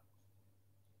Allah.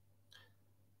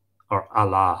 Or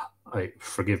Allah,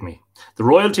 forgive me. The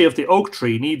royalty of the oak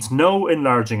tree needs no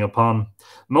enlarging upon.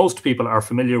 Most people are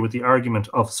familiar with the argument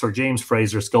of Sir James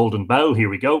Fraser's Golden Bough, here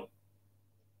we go,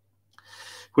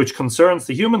 which concerns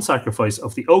the human sacrifice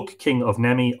of the oak king of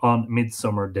Nemi on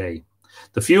Midsummer Day.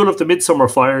 The fuel of the midsummer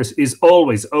fires is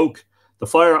always oak. The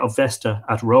fire of Vesta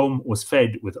at Rome was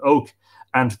fed with oak,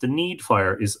 and the need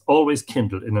fire is always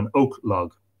kindled in an oak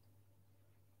log.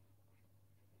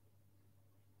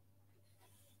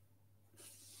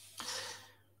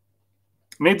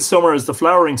 Midsummer is the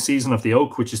flowering season of the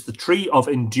oak, which is the tree of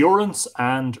endurance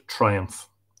and triumph,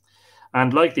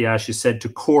 and like the ash is said to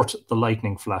court the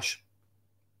lightning flash.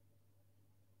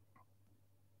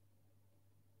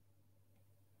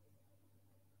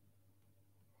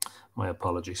 My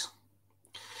apologies.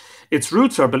 Its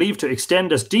roots are believed to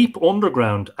extend as deep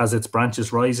underground as its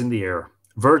branches rise in the air.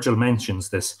 Virgil mentions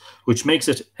this, which makes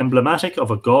it emblematic of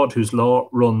a god whose law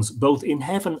runs both in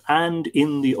heaven and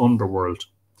in the underworld.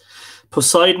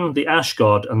 Poseidon, the ash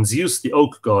god, and Zeus, the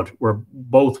oak god, were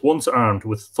both once armed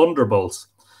with thunderbolts.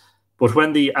 But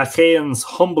when the Achaeans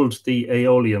humbled the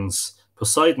Aeolians,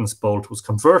 Poseidon's bolt was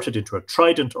converted into a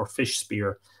trident or fish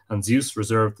spear, and Zeus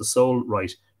reserved the sole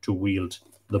right to wield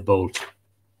the bolt.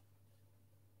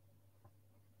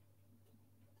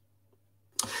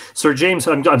 Sir James,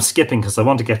 I'm skipping because I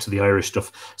want to get to the Irish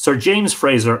stuff. Sir James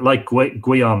Fraser, like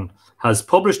Guion, has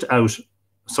pointed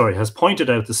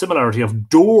out the similarity of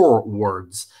door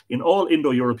words in all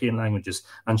Indo-European languages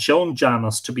and shown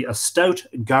Janus to be a stout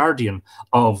guardian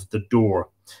of the door,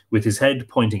 with his head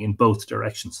pointing in both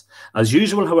directions. As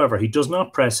usual, however, he does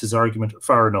not press his argument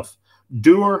far enough.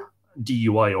 Dur,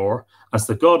 D-U-I-R, as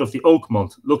the god of the oak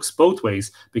month, looks both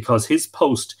ways because his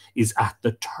post is at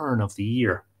the turn of the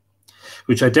year,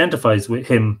 which identifies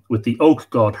him with the oak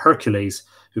god Hercules,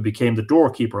 who became the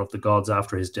doorkeeper of the gods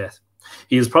after his death.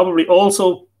 He is probably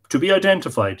also to be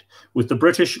identified with the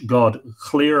British god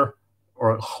Llŷr,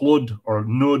 or Hlud, or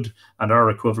Nud, and our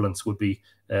equivalents would be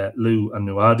Lu and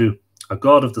Nuadu, a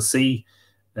god of the sea,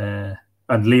 and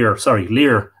Lir,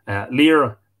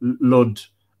 Lud,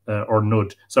 or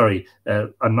Nud. Sorry,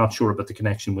 I'm not sure about the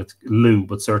connection with Lu,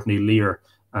 but certainly Lir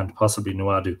and possibly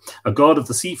Nuadu, a god of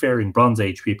the seafaring Bronze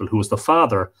Age people who was the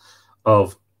father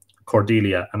of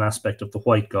Cordelia, an aspect of the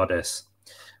White Goddess.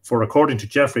 For according to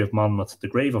Geoffrey of Monmouth, the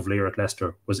grave of Lir at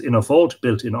Leicester was in a vault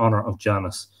built in honour of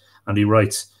Janus, and he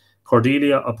writes,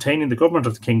 Cordelia, obtaining the government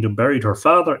of the kingdom, buried her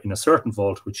father in a certain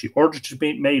vault, which she ordered to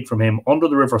be made from him under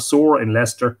the river Soar in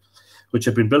Leicester, which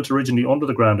had been built originally under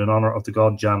the ground in honour of the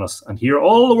god Janus. And here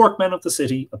all the workmen of the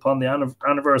city, upon the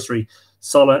anniversary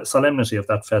solemnity of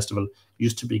that festival,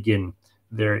 used to begin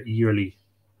their yearly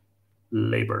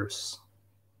labours.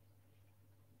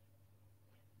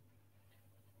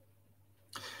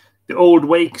 The old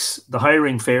wakes, the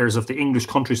hiring fairs of the English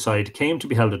countryside, came to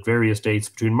be held at various dates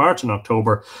between March and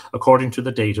October, according to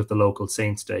the date of the local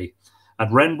saint's day.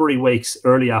 At Wrenbury wakes,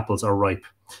 early apples are ripe,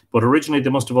 but originally they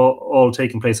must have all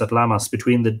taken place at Lammas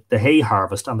between the hay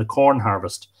harvest and the corn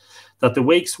harvest. That the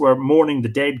wakes were mourning the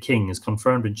dead king is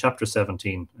confirmed in chapter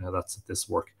 17. That's this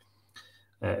work.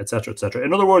 etc., etc.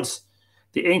 In other words,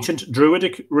 the ancient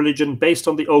Druidic religion based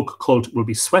on the oak cult will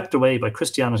be swept away by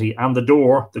Christianity, and the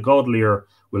door, the godlier,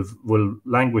 will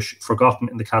languish forgotten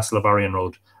in the castle of Arian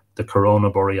Road, the Corona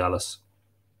Borealis.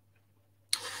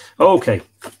 Okay,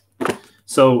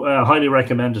 so highly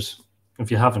recommended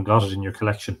if you haven't got it in your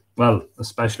collection. Well,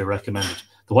 especially recommended.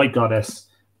 The White Goddess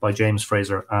by James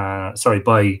Fraser,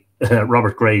 by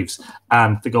Robert Graves,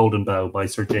 and The Golden Bough by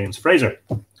Sir James Fraser.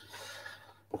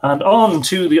 And on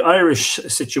to the Irish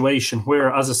situation,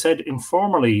 where, as I said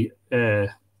informally, are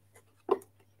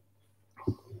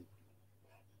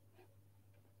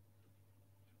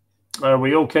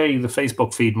we okay? The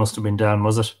Facebook feed must have been down,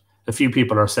 was it? A few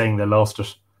people are saying they lost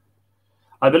it.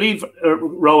 I believe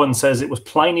Rowan says it was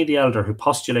Pliny the Elder who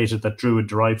postulated that druid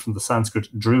derived from the Sanskrit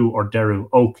dru or deru,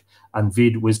 oak, and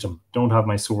vid, wisdom. Don't have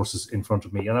my sources in front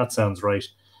of me. And that sounds right,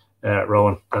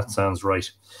 Rowan. That sounds right.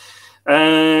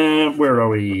 Where are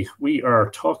we? We are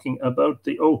talking about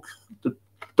the oak, the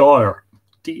Dair,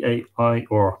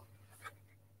 D-A-I-R.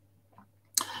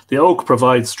 The oak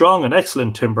provides strong and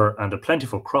excellent timber and a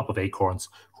plentiful crop of acorns,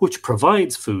 which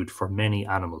provides food for many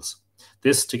animals.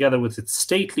 This, together with its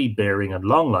stately bearing and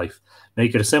long life,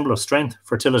 make it a symbol of strength,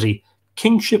 fertility,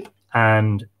 kingship,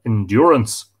 and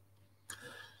endurance.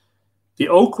 The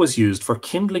oak was used for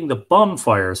kindling the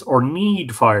bonfires or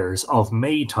need fires of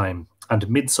Maytime and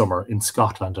midsummer in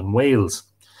Scotland and Wales.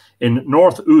 In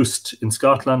North Uist in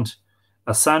Scotland,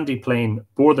 a sandy plain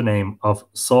bore the name of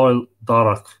Saul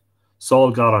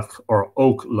Garach or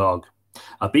oak log.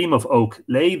 A beam of oak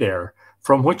lay there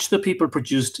from which the people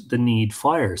produced the need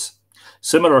fires.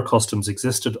 Similar customs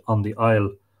existed on the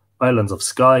islands of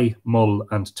Skye, Mull,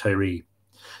 and Tiree.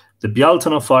 The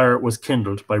Bealtaine fire was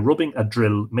kindled by rubbing a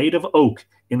drill made of oak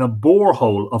in a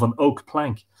borehole of an oak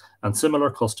plank, and similar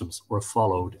customs were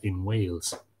followed in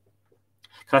Wales.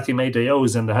 Cathy May Deo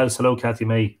is in the house. Hello, Cathy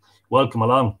May. Welcome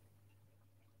along.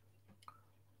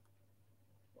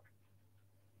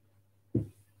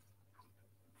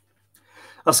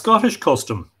 A Scottish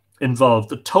custom involved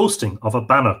the toasting of a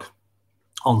bannock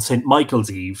on St. Michael's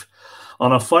Eve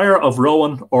on a fire of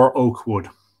rowan or oak wood.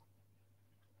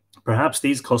 Perhaps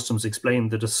these customs explain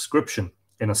the description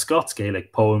in a Scots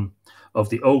Gaelic poem of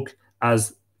the oak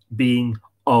as being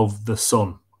of the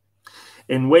sun.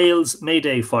 In Wales, May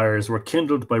Day fires were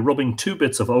kindled by rubbing two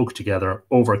bits of oak together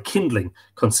over kindling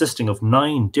consisting of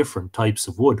 9 different types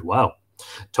of wood. Wow.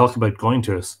 Talk about going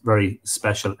to a very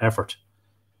special effort.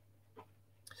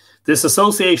 This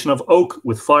association of oak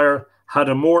with fire had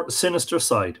a more sinister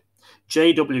side.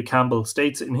 J.W. Campbell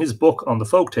states in his book on the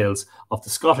folktales of the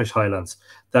Scottish Highlands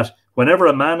that whenever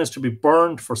a man is to be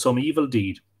burned for some evil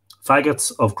deed,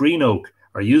 faggots of green oak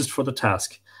are used for the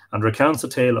task, and recounts a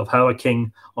tale of how a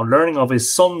king, on learning of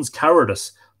his son's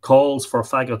cowardice, calls for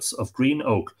faggots of green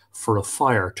oak for a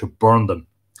fire to burn them.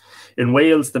 In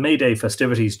Wales, the May Day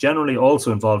festivities generally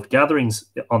also involved gatherings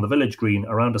on the village green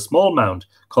around a small mound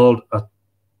called a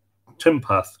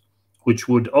timpath, which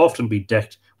would often be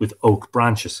decked with oak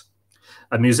branches.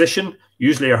 A musician,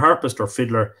 usually a harpist or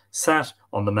fiddler, sat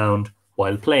on the mound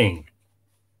while playing.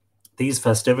 These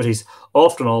festivities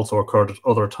often also occurred at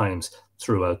other times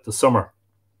throughout the summer.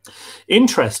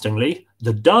 Interestingly,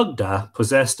 the Dagda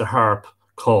possessed a harp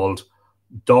called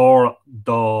Dor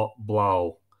Da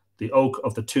Blau, the oak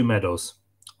of the two meadows,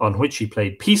 on which he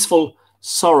played peaceful,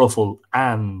 sorrowful,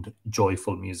 and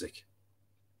joyful music.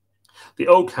 The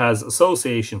oak has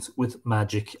associations with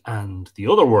magic and the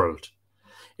other world.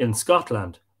 In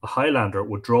Scotland, a Highlander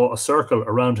would draw a circle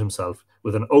around himself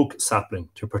with an oak sapling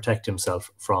to protect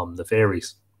himself from the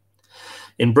fairies.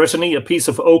 In Brittany, a piece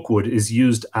of oak wood is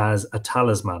used as a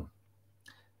talisman.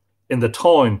 In the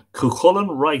Táin, Cuchulainn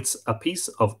writes a piece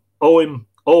of ogham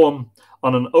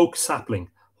on an oak sapling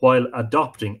while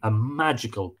adopting a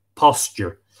magical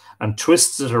posture and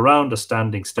twists it around a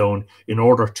standing stone in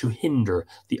order to hinder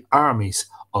the armies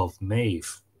of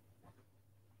Maeve.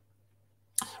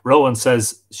 Rowan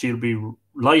says she'll be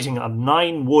lighting a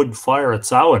 9-wood fire at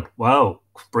Samhain. Wow,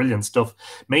 brilliant stuff.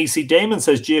 Macy Damon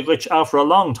says, Giagrich, after a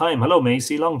long time. Hello,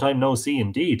 Macy. Long time no see,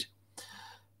 indeed.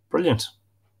 Brilliant.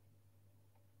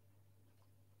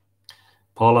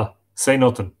 Paula, say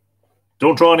nothing.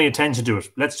 Don't draw any attention to it.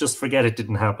 Let's just forget it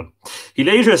didn't happen. He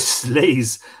later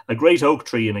slays a great oak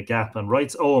tree in a gap and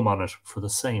writes ogham on it for the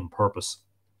same purpose.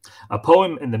 A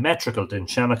poem in the metrical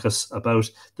Dinshanachus about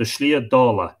the Shlia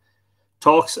Dála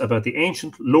talks about the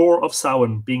ancient lore of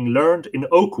Samhain being learned in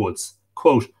oak woods,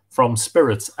 quote, from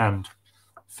spirits and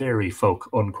fairy folk,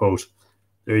 unquote.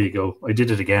 There you go. I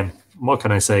did it again. What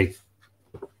can I say?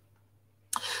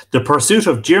 The pursuit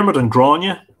of Diarmid and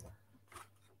Grania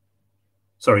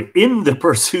in the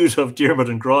pursuit of Diarmid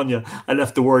and Grania, I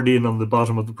left the word in on the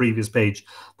bottom of the previous page.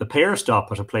 The pair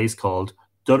stop at a place called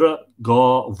Dura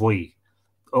Gá Vui,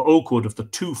 Oakwood of the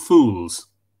Two Fools.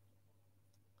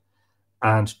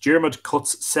 And Diarmid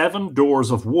cuts 7 doors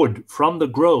of wood from the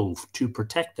grove to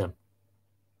protect them.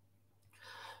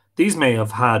 These may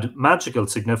have had magical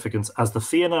significance as the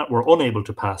Fianna were unable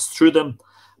to pass through them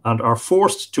and are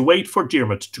forced to wait for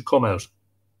Diarmid to come out.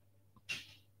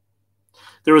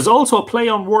 There is also a play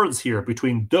on words here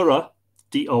between Dura,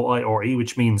 D-O-I-R-E,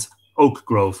 which means oak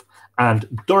grove, and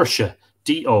Doirse,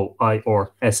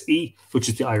 D-O-I-R-S-E, which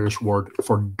is the Irish word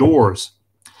for doors.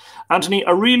 Anthony,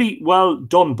 a really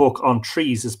well-done book on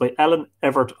trees is by Ellen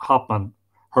Everett Hopman.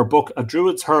 Her book, A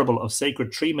Druid's Herbal of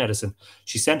Sacred Tree Medicine.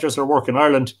 She centres her work in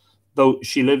Ireland, though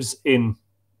she lives in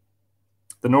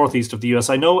the northeast of the US.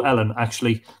 I know Ellen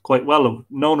actually quite well. I've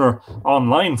known her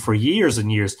online for years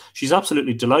and years. She's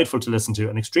absolutely delightful to listen to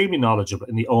and extremely knowledgeable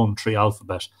in the Ogham tree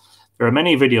alphabet. There are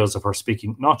many videos of her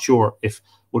speaking. Not sure if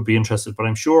would be interested, but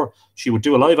I'm sure she would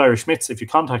do a live Irish Myths if you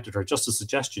contacted her. Just a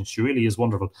suggestion. She really is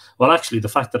wonderful. Well, actually, the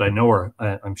fact that I know her,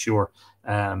 I'm sure,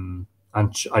 and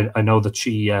I know that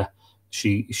she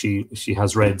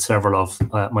has read several of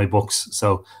my books.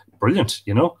 So brilliant,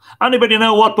 you know. Anybody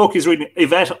know what book he's reading?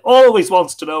 Yvette always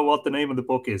wants to know what the name of the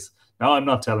book is. No, I'm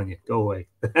not telling you. Go away.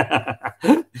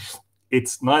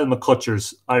 It's Niall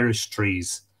McCutcher's Irish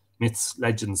Trees, Myths,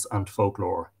 Legends and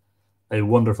Folklore. A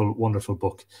wonderful, wonderful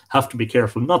book. Have to be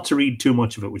careful not to read too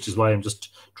much of it, which is why I'm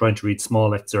just trying to read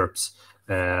small excerpts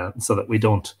so that we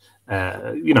don't,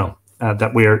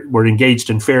 that we're engaged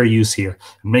in fair use here.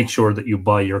 And make sure that you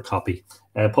buy your copy.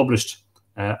 Published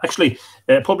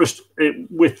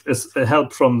with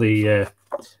help from the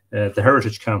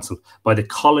Heritage Council by the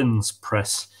Collins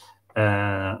Press.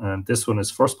 And this one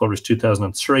is first published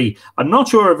 2003. I'm not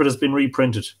sure if it has been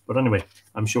reprinted, but anyway,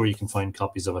 I'm sure you can find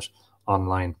copies of it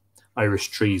online. Irish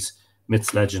Trees,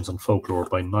 Myths, Legends and Folklore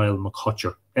by Niall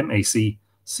McCutcher,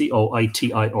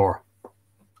 M-A-C-C-O-I-T-I-R.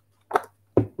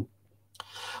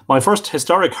 My first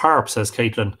historic harp, says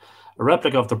Caitlin, a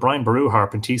replica of the Brian Boru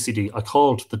harp in TCD, I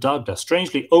called the Dagda.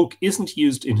 Strangely, oak isn't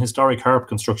used in historic harp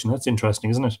construction. That's interesting,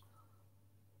 isn't it?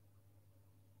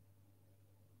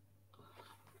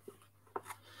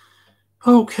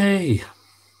 Okay.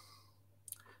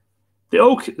 The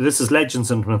oak, this is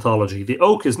Legends and Mythology. The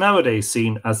oak is nowadays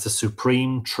seen as the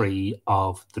supreme tree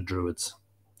of the Druids.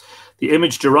 The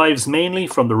image derives mainly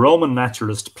from the Roman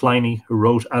naturalist Pliny, who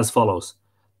wrote as follows,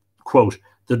 quote,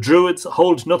 the Druids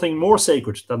hold nothing more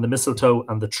sacred than the mistletoe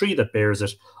and the tree that bears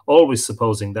it, always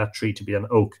supposing that tree to be an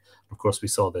oak. Of course, we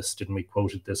saw this, didn't we?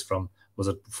 Quoted this from, was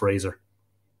it Fraser?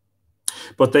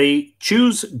 But they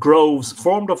choose groves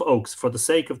formed of oaks for the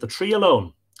sake of the tree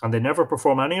alone, and they never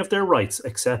perform any of their rites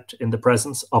except in the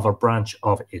presence of a branch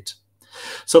of it.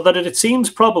 So that it seems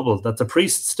probable that the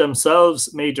priests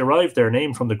themselves may derive their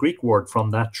name from the Greek word from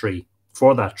that tree,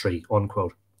 for that tree,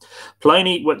 unquote.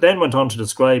 Pliny then went on to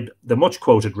describe the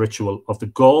much-quoted ritual of the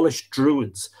Gaulish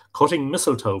Druids cutting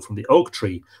mistletoe from the oak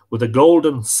tree with a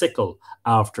golden sickle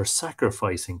after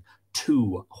sacrificing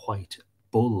 2 white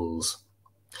bulls.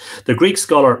 The Greek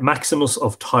scholar Maximus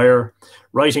of Tyre,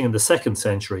 writing in the 2nd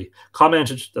century,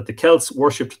 commented that the Celts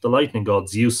worshipped the lightning god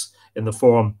Zeus in the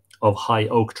form of high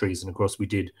oak trees. And of course, we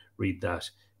did read that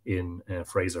in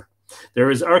Fraser.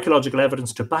 There is archaeological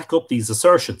evidence to back up these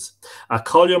assertions. A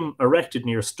column erected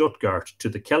near Stuttgart to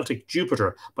the Celtic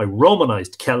Jupiter by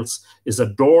Romanized Celts is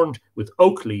adorned with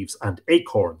oak leaves and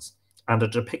acorns, and a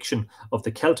depiction of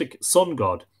the Celtic sun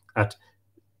god at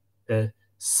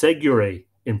Segure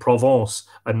in Provence,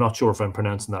 I'm not sure if I'm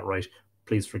pronouncing that right,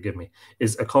 please forgive me,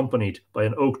 is accompanied by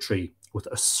an oak tree with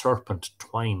a serpent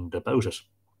twined about it.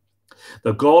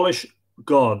 The Gaulish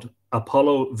god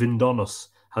Apollo Vindonus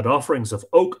had offerings of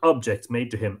oak objects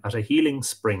made to him at a healing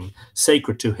spring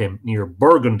sacred to him near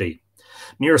Burgundy.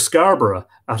 Near Scarborough,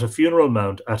 at a funeral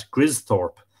mound at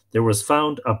Gristhorpe, there was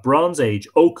found a Bronze Age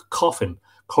oak coffin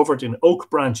covered in oak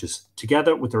branches,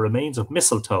 together with the remains of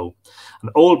mistletoe, an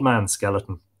old man's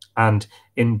skeleton, and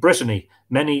in Brittany,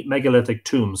 many megalithic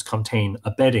tombs contain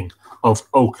a bedding of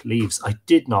oak leaves. I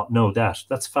did not know that.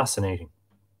 That's fascinating.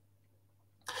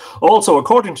 Also,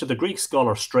 according to the Greek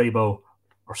scholar Strabo,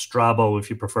 or Strabo if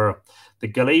you prefer, the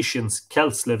Galatians,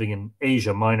 Celts living in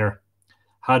Asia Minor,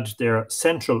 had their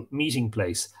central meeting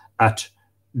place at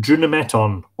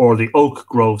Drunemeton, or the Oak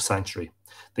Grove Sanctuary.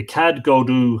 The Cad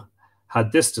Godu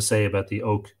had this to say about the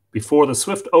oak: before the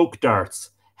swift oak darts,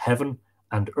 heaven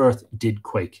and earth did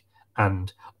quake,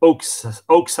 and oak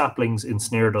saplings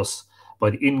ensnared us by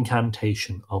the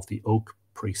incantation of the oak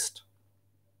priest.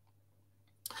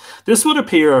 This would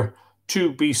appear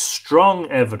to be strong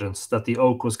evidence that the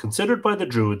oak was considered by the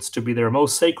Druids to be their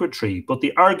most sacred tree, but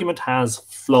the argument has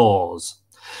flaws.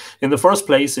 In the first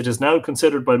place, it is now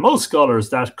considered by most scholars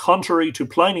that, contrary to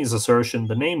Pliny's assertion,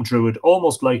 the name Druid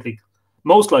most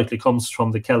likely comes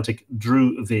from the Celtic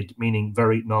druvid, meaning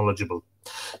very knowledgeable.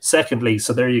 Secondly,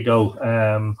 so there you go.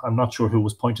 I'm not sure who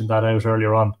was pointing that out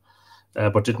earlier on,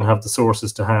 but didn't have the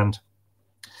sources to hand.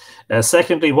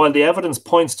 Secondly, while the evidence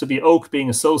points to the oak being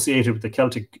associated with the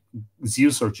Celtic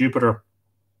Zeus or Jupiter,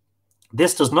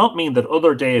 this does not mean that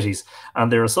other deities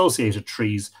and their associated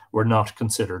trees were not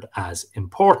considered as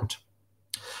important.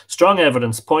 Strong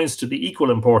evidence points to the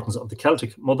equal importance of the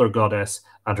Celtic mother goddess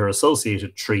and her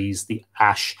associated trees, the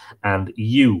ash and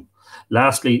yew.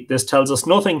 Lastly, this tells us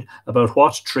nothing about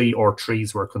what tree or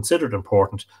trees were considered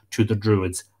important to the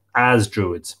Druids as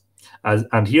Druids.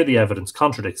 And here the evidence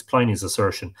contradicts Pliny's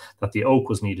assertion that the oak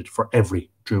was needed for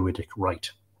every druidic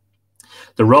rite.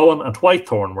 The rowan and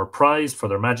whitethorn were prized for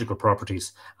their magical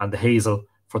properties, and the hazel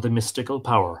for the mystical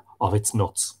power of its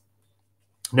nuts.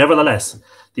 Nevertheless,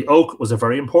 the oak was a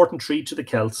very important tree to the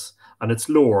Celts, and its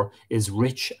lore is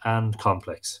rich and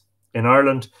complex. In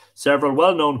Ireland, several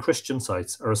well-known Christian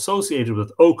sites are associated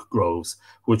with oak groves,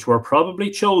 which were probably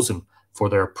chosen for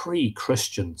their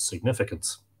pre-Christian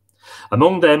significance.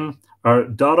 Among them are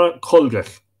Dara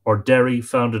Colgach, or Derry,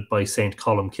 founded by St.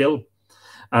 Columkill,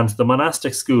 and the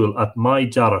monastic school at My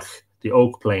Darach, the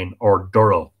Oak Plain, or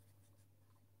Durrow.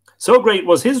 So great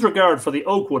was his regard for the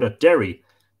oak wood at Derry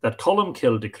that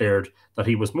Columkill declared that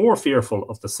he was more fearful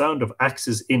of the sound of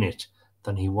axes in it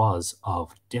than he was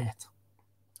of death.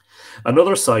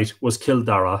 Another site was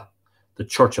Kildara, the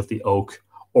Church of the Oak,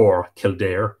 or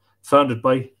Kildare, founded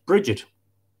by Bridget.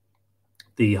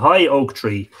 The high oak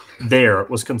tree there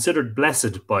was considered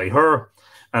blessed by her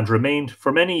and remained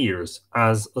for many years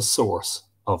as a source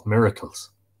of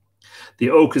miracles. The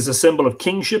oak is a symbol of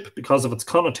kingship because of its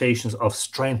connotations of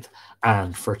strength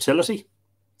and fertility.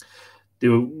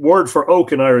 The word for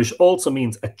oak in Irish also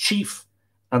means a chief,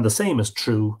 and the same is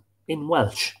true in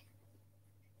Welsh.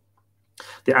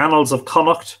 The Annals of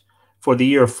Connacht for the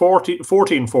year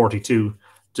 1442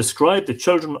 describe the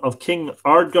children of King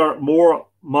Ardgar Mór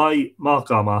Mai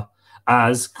Magama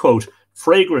as, quote,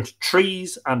 fragrant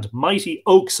trees and mighty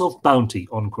oaks of bounty,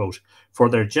 unquote, for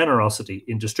their generosity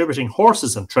in distributing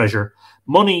horses and treasure,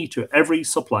 money to every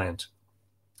suppliant.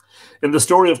 In the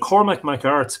story of Cormac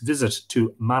MacArt's visit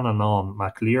to Manannán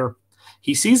Mac Lir,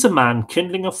 he sees a man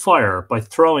kindling a fire by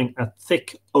throwing a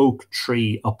thick oak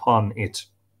tree upon it.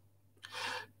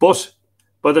 But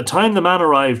by the time the man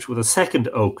arrived with a second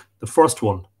oak, the first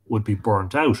one would be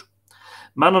burnt out.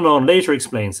 Manannán later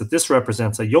explains that this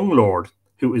represents a young lord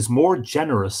who is more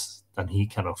generous than he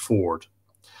can afford,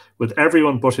 with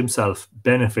everyone but himself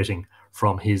benefiting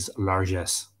from his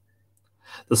largesse.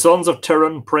 The sons of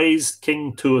Tirran praised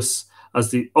King Tuas as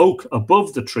the oak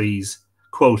above the trees,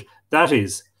 quote, that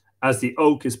is, as the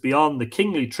oak is beyond the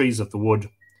kingly trees of the wood,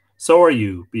 so are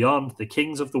you beyond the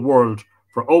kings of the world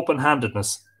for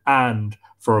open-handedness and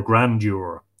for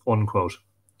grandeur, unquote.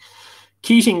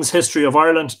 Keating's History of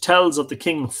Ireland tells of the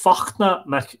king Fachna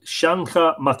mac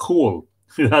Seancha Macúil,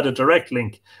 who had a direct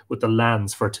link with the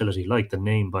land's fertility, like the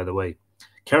name, by the way.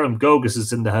 Kerem Gogus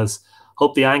is in the house.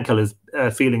 Hope the ankle is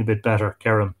feeling a bit better,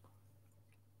 Kerem.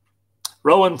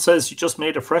 Rowan says you just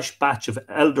made a fresh batch of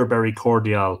elderberry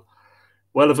cordial.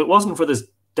 Well, if it wasn't for this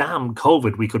damn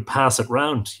COVID, we could pass it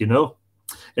round, you know,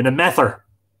 in a mether.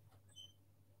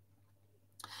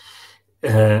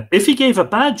 If he gave a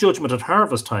bad judgment at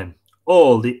harvest time,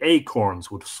 all the acorns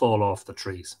would fall off the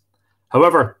trees.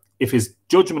 However, if his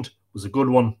judgment was a good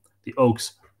one, the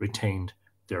oaks retained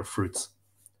their fruits.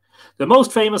 The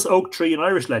most famous oak tree in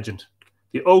Irish legend,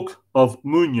 the Oak of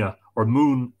Muinne, or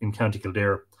Moon in County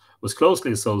Kildare, was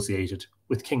closely associated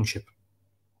with kingship.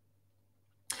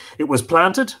 It was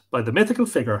planted by the mythical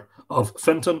figure of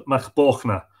Fintan mac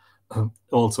Bóchna,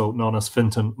 also known as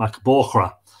Fintan mac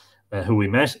Bóchra, who we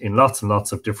met in lots and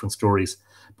lots of different stories,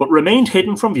 but remained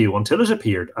hidden from view until it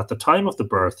appeared at the time of the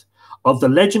birth of the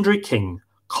legendary king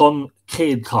Conn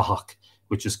Céadchaitheach,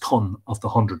 which is Conn of the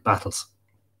 100 Battles.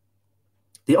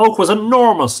 The oak was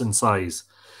enormous in size,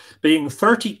 being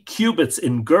 30 cubits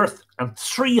in girth and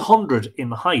 300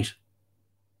 in height,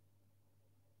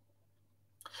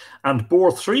 and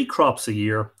bore 3 crops a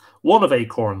year, one of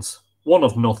acorns, one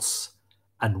of nuts,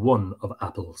 and one of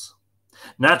apples.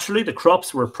 Naturally, the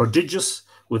crops were prodigious,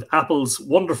 with apples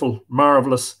wonderful,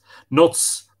 marvellous,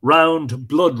 nuts round,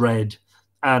 blood red,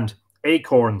 and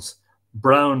acorns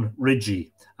brown,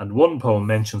 ridgy, and one poem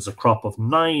mentions a crop of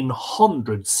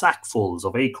 900 sackfuls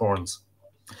of acorns.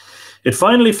 It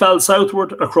finally fell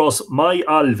southward across My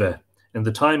Alve in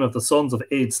the time of the sons of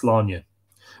Eid Slania.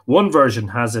 One version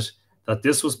has it that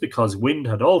this was because wind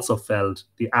had also felled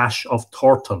the ash of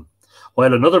Thornton,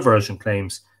 while another version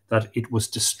claims that it was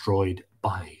destroyed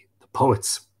by the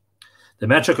poets. The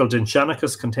metrical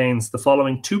Dinshanicus contains the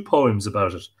following 2 poems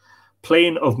about it.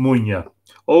 Plain of Munya.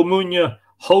 O Munya,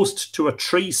 host to a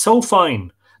tree so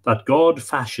fine that God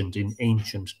fashioned in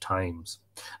ancient times.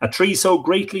 A tree so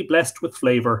greatly blessed with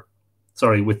flavour.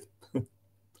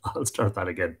 I'll start that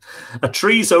again. A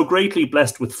tree so greatly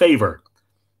blessed with favour,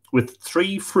 with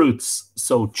 3 fruits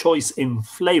so choice in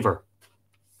flavour.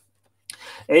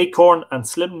 Acorn and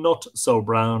slim nut so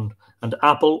brown, and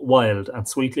apple wild and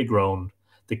sweetly grown.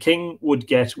 The king would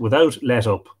get without let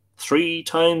up 3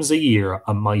 times a year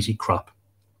a mighty crop.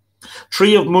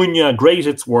 Tree of Munya, great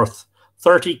its worth,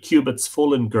 30 cubits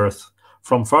full in girth,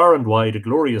 from far and wide a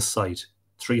glorious sight,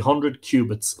 300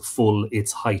 cubits full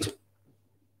its height.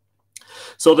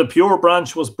 So the pure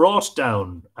branch was brought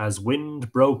down, as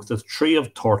wind broke the tree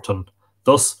of Thornton.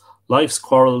 Thus life's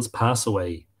quarrels pass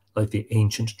away, like the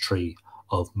ancient tree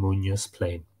of Munya's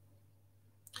plain.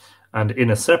 And in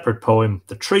a separate poem,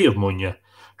 the tree of Munya,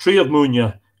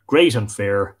 great and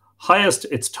fair, highest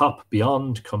its top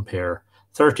beyond compare,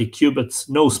 30 cubits,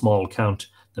 no small count,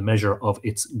 the measure of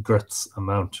its girth's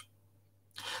amount.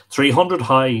 300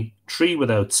 high, tree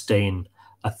without stain,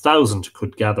 1,000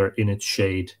 could gather in its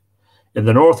shade, in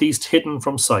the northeast hidden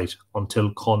from sight,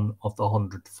 until Cun of the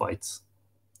 100 fights.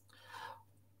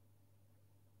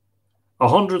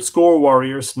 100 score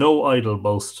warriors, no idle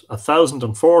boast,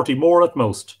 1,040 more at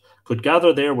most, could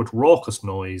gather there with raucous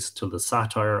noise, till the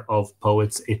satire of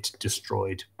poets it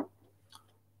destroyed.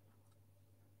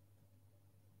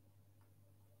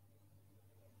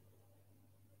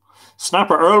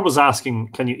 Snapper Earl was asking,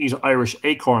 can you eat Irish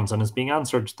acorns? And is being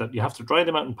answered that you have to dry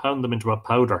them out and pound them into a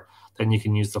powder. Then you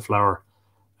can use the flour.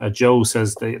 Joe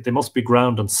says they must be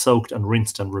ground and soaked and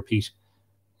rinsed and repeat.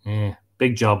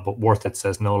 Big job, but worth it,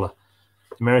 says Nola.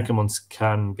 The American ones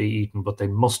can be eaten, but they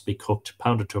must be cooked,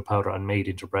 pounded to a powder and made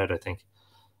into bread, I think.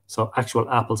 So actual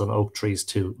apples on oak trees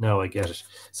too. Now I get it,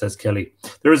 says Kelly.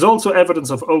 There is also evidence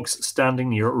of oaks standing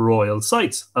near royal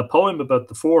sites. A poem about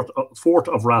the fort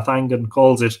of Rathangan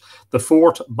calls it the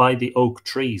fort by the oak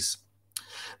trees.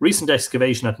 Recent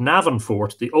excavation at Navan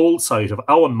Fort, the old site of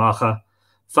Awanmacha,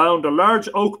 found a large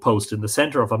oak post in the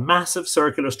centre of a massive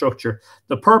circular structure,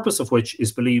 the purpose of which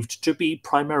is believed to be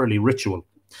primarily ritual.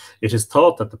 It is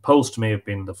thought that the post may have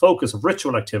been the focus of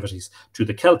ritual activities to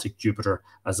the Celtic Jupiter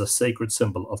as a sacred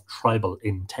symbol of tribal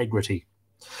integrity.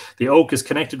 The oak is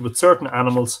connected with certain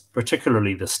animals,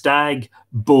 particularly the stag,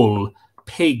 bull,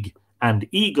 pig, and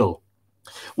eagle.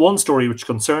 One story which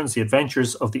concerns the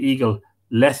adventures of the eagle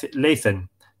Leithin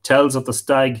tells of the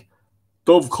stag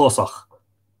Dovcosach.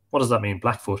 What does that mean?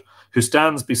 Blackfoot, who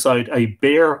stands beside a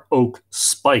bare oak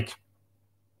spike.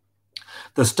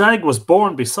 The stag was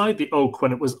born beside the oak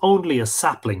when it was only a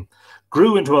sapling,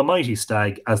 grew into a mighty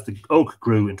stag as the oak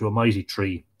grew into a mighty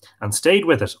tree, and stayed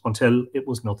with it until it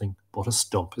was nothing but a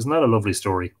stump. Isn't that a lovely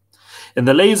story? In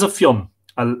the Lays of Fionn,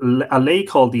 a lay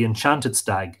called the Enchanted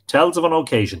Stag tells of an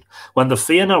occasion when the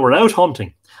Fianna were out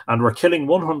hunting and were killing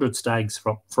 100 stags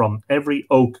from every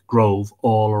oak grove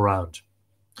all around.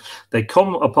 They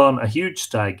come upon a huge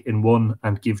stag in one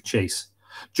and give chase.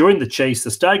 During the chase, the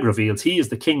stag reveals he is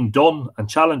the King Dun and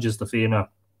challenges the Fianna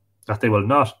that they will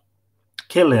not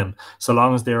kill him so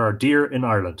long as there are deer in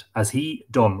Ireland, as he,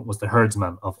 Dun, was the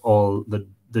herdsman of all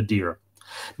the deer.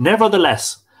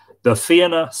 Nevertheless, the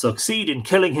Fianna succeed in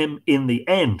killing him in the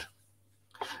end.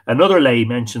 Another lay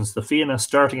mentions the Fianna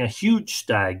starting a huge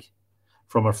stag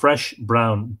from a fresh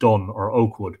brown dun or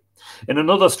oak wood. In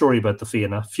another story about the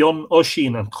Fianna, Fionn,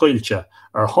 Oisin and Coilcha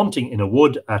are hunting in a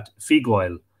wood at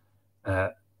Figuile,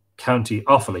 County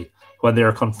Offaly, when they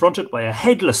are confronted by a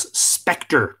headless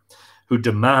spectre who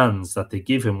demands that they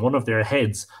give him one of their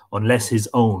heads unless his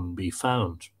own be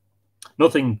found.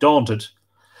 Nothing daunted,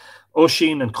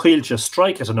 Oisin and Coilcha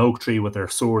strike at an oak tree with their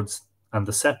swords, and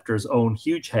the sceptre's own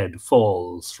huge head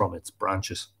falls from its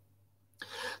branches.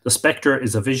 The spectre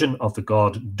is a vision of the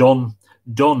god Dun.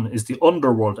 Dun is the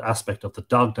underworld aspect of the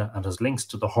Dagda and has links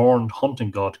to the horned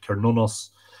hunting god Cernunnos,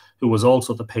 who was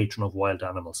also the patron of wild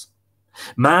animals.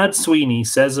 Mad Sweeney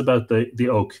says about the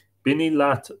oak, Bini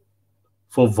lat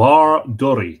fovar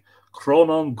duri,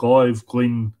 cronon goiv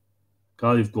gwyn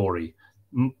goiv gori.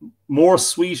 More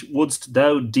sweet wouldst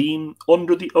thou deem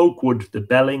under the oak wood the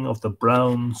belling of the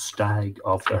brown stag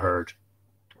of the herd.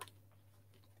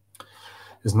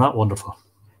 Isn't that wonderful?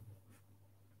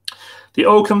 The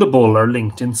oak and the bull are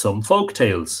linked in some folk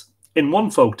tales. One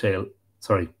folk tale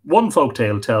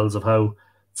tells of how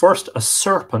first a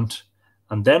serpent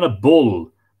and then a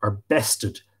bull are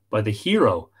bested by the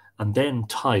hero and then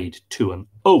tied to an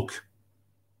oak.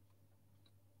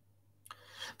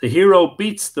 The hero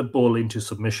beats the bull into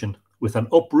submission with an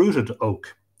uprooted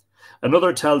oak.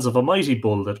 Another tells of a mighty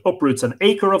bull that uproots an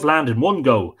acre of land in one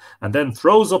go and then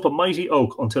throws up a mighty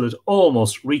oak until it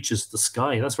almost reaches the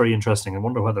sky. That's very interesting. I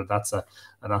wonder whether that's an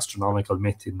astronomical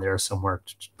myth in there somewhere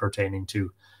pertaining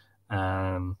to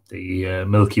the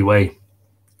Milky Way.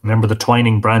 Remember the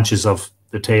twining branches of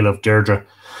the tale of Deirdre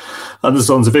and the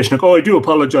sons of Ishnak. Oh, I do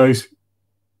apologise.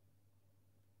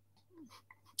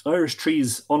 Irish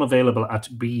Trees unavailable at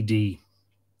BD.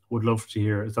 Would love to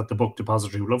hear, is that the book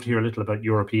depository? Would love to hear a little about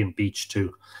European beech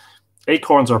too.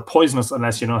 Acorns are poisonous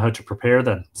unless you know how to prepare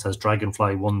them, says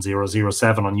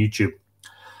Dragonfly1007 on YouTube.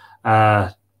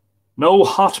 No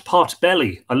Hot Pot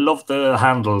Belly. I love the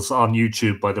handles on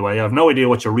YouTube, by the way. I have no idea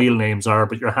what your real names are,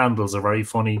 but your handles are very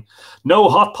funny. No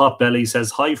Hot Pot Belly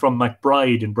says, hi from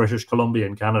McBride in British Columbia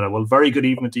in Canada. Well, very good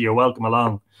evening to you. Welcome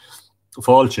along.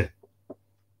 Fáilte.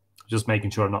 Just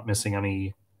making sure I'm not missing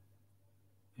any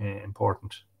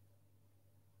important.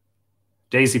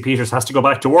 Daisy Peters has to go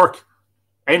back to work.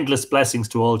 Endless blessings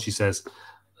to all, she says.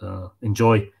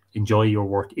 Enjoy your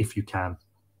work if you can.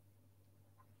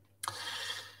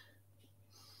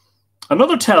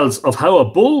 Another tells of how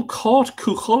a bull caught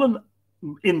Cuchulainn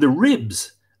in the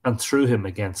ribs and threw him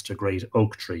against a great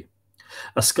oak tree.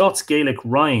 A Scots Gaelic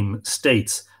rhyme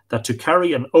states that to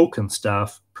carry an oaken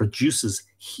staff produces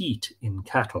heat in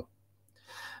cattle.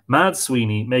 Mad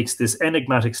Sweeney makes this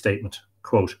enigmatic statement,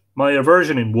 quote, my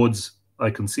aversion in woods, I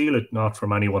conceal it not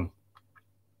from anyone,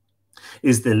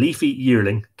 is the leafy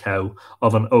yearling cow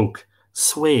of an oak,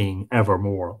 swaying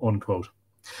evermore, unquote.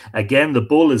 Again, the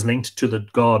bull is linked to the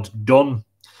god Dun.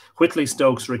 Whitley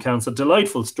Stokes recounts a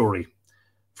delightful story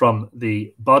from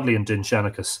the Bodleian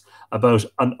Dinshanicus about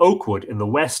an oak wood in the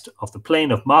west of the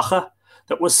plain of Macha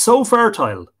that was so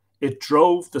fertile it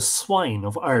drove the swine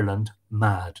of Ireland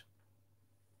mad.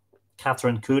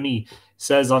 Catherine Cooney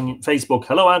says on Facebook,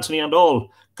 hello, Anthony and all.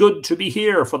 Good to be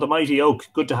here for the mighty oak.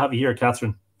 Good to have you here,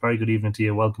 Catherine. Very good evening to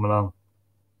you. Welcome along.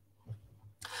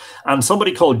 And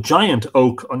somebody called Giant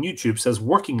Oak on YouTube says,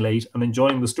 working late and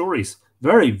enjoying the stories.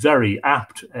 Very, very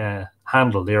apt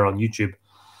handle there on YouTube.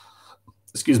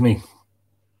 Excuse me.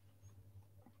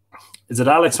 Is it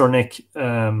Alex or Nick?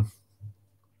 Ormanric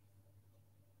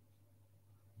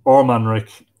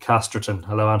Casterton.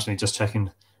 Hello, Anthony. Just checking.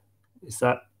 Is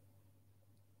that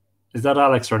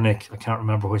Alex or Nick? I can't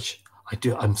remember which.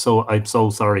 I'm so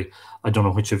sorry. I don't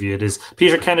know which of you it is.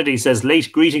 Peter Kennedy says,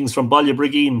 late greetings from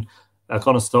Ballybrigeen.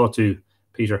 To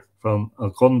Peter from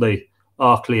Alcunde,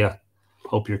 Aucklia.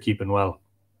 Hope you're keeping well.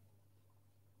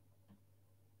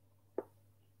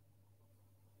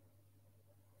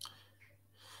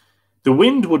 The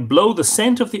wind would blow the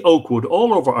scent of the oak wood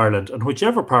all over Ireland, and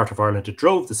whichever part of Ireland it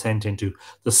drove the scent into,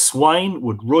 the swine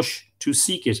would rush to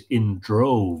seek it in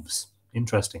droves.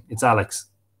 Interesting. It's Alex.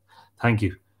 Thank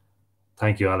you.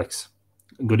 Thank you, Alex.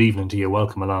 Good evening to you.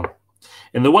 Welcome along.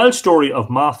 In the Welsh story of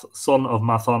Math, son of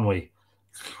Mathonwy,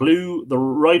 Clú, the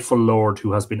rightful lord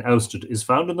who has been ousted, is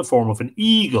found in the form of an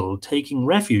eagle taking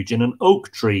refuge in an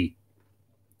oak tree.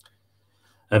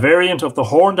 A variant of the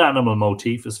horned animal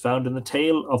motif is found in the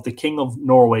tale of the King of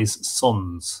Norway's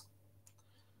sons.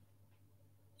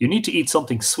 You need to eat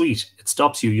something sweet. It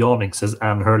stops you yawning, says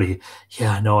Anne Hurley.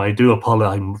 Yeah, no, I do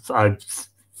apologize. I'm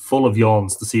full of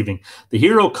yawns this evening. The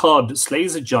hero Cod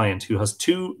slays a giant who has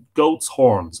 2 goat's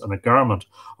horns and a garment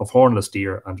of hornless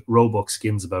deer and roebuck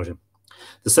skins about him.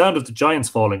 The sound of the giant's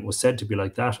falling was said to be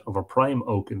like that of a prime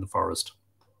oak in the forest.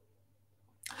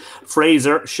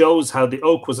 Fraser shows how the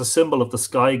oak was a symbol of the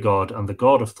sky god and the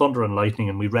god of thunder and lightning,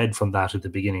 and we read from that at the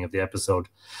beginning of the episode.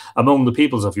 Among the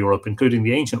peoples of Europe, including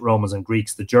the ancient Romans and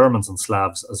Greeks, the Germans and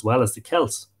Slavs, as well as the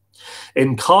Celts.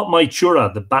 In Cát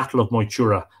Maithura, the Battle of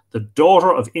Maithura, the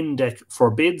daughter of Indech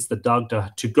forbids the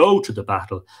Dagda to go to the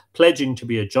battle, pledging to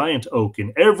be a giant oak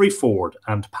in every ford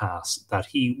and pass that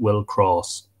he will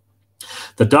cross.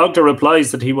 The Dagda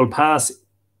replies that he will pass,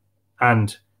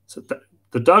 and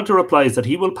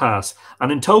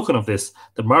in token of this,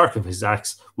 the mark of his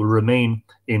axe will remain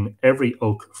in every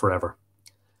oak forever.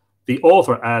 The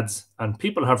author adds, and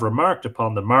people have remarked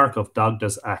upon the mark of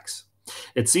Dagda's axe.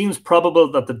 It seems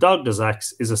probable that the Dagda's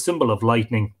axe is a symbol of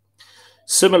lightning,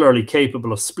 similarly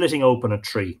capable of splitting open a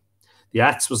tree. The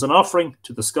axe was an offering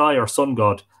to the sky or sun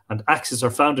god, and axes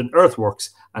are found in earthworks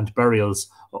and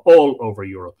burials all over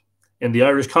Europe. In the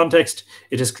Irish context,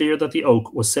 it is clear that the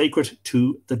oak was sacred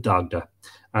to the Dagda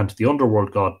and the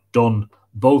underworld god Dun,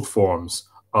 both forms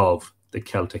of the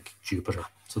Celtic Jupiter.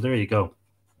 So there you go.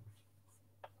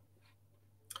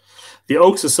 The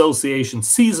Oaks Association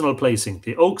seasonal placing.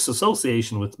 The Oaks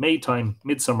Association with Maytime,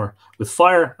 midsummer, with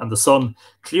fire and the sun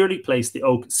clearly placed the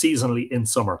oak seasonally in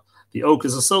summer. The oak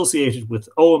is associated with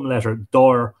Ogham letter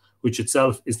Dor, which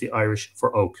itself is the Irish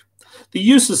for oak. The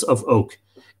uses of oak.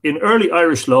 In early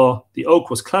Irish law, the oak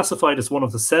was classified as one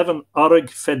of the 7 Orig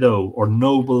Fedo, or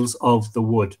nobles of the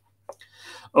wood.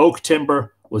 Oak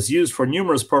timber was used for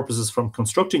numerous purposes, from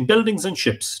constructing buildings and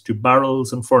ships to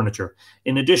barrels and furniture.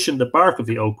 In addition, the bark of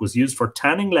the oak was used for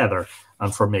tanning leather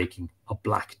and for making a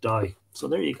black dye. So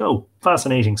there you go.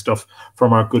 Fascinating stuff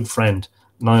from our good friend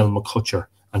Niall McCutcher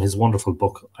and his wonderful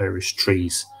book, Irish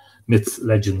Trees, Myths,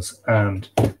 Legends and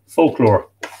Folklore.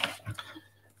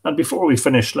 And before we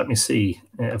finish, let me see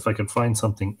if I can find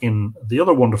something in the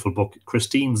other wonderful book,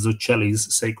 Christine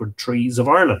Zucchelli's Sacred Trees of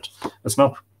Ireland. It's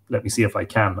not, let me see if I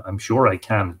can. I'm sure I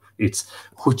can. It's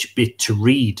which bit to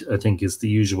read, I think, is the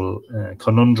usual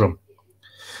conundrum.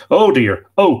 Oh dear.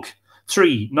 Oak.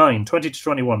 3, 9, 20 to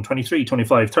 21, 23,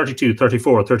 25, 32,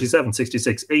 34, 37,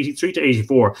 66, 83 to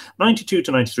 84, 92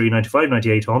 to 93, 95,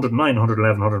 98, 109,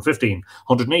 111, 115,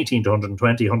 118 to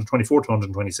 120, 124 to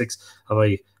 126.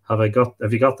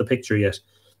 Have you got the picture yet?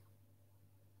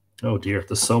 Oh dear,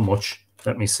 there's so much.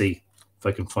 Let me see if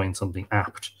I can find something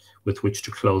apt with which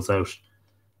to close out.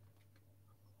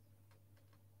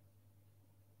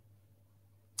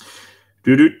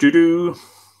 Do-do-do-do.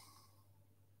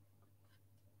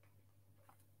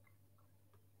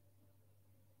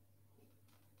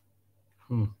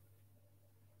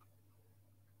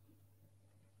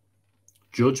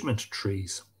 Judgment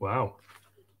trees. Wow.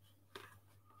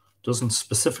 Doesn't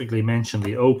specifically mention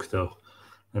the oak, though.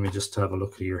 Let me just have a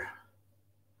look here.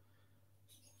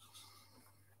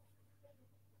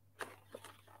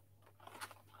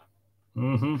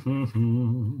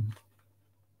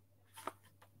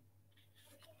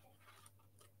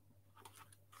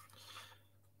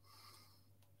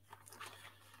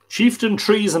 Chieftain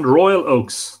trees and royal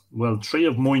oaks. Well, Tree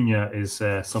of Moynia is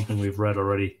something we've read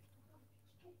already.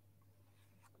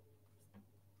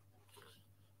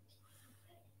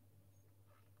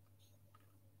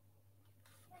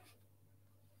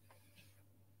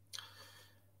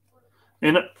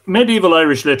 In medieval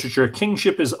Irish literature,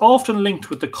 kingship is often linked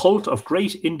with the cult of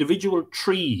great individual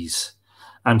trees,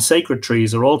 and sacred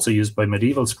trees are also used by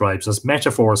medieval scribes as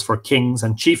metaphors for kings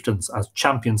and chieftains as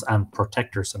champions and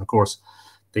protectors. And of course,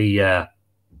 the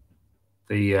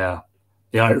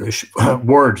Irish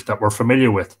word that we're familiar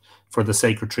with for the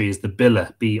sacred tree is the bile,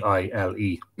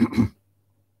 B-I-L-E.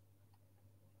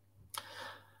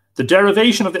 The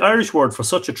derivation of the Irish word for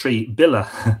such a tree, bile,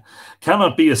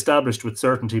 cannot be established with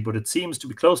certainty, but it seems to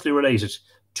be closely related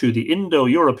to the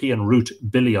Indo-European root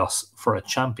bilios for a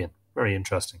champion. Very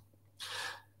interesting.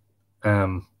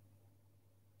 The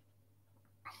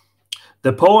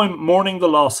poem Mourning the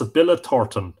Loss of Billa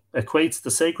Thornton equates the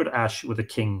sacred ash with a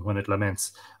king when it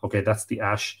laments. Okay, that's the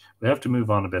ash. We have to move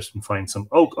on a bit and find some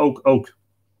oak, oak, oak.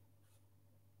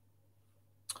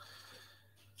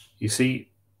 You see,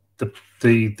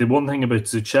 the one thing about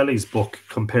Zucchelli's book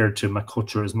compared to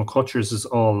McCutcher's is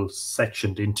all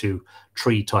sectioned into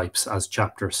tree types as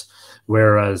chapters,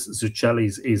 whereas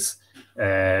Zucchelli's is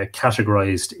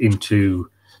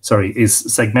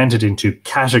segmented into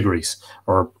categories,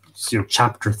 or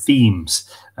chapter themes,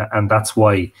 and that's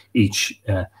why each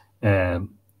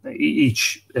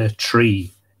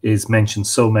tree is mentioned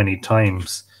so many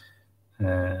times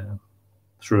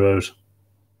throughout.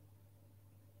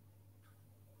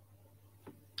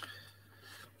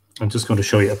 I'm just going to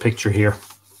show you a picture here.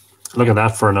 Look at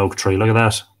that for an oak tree. Look at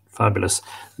that. Fabulous.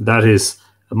 That is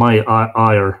my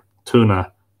Ire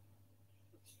Tuna.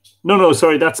 No,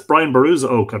 sorry, that's Brian Boru's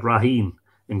oak at Raheen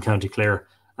in County Clare.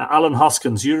 Alan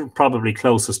Hoskins, you're probably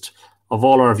closest of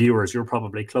all our viewers. You're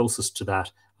probably closest to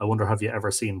that. I wonder, have you ever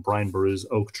seen Brian Boru's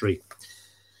oak tree?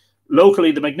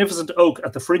 Locally, the magnificent oak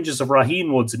at the fringes of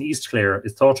Raheen Woods in East Clare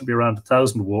is thought to be around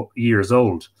 1,000 years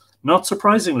old. Not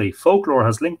surprisingly, folklore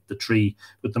has linked the tree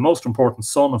with the most important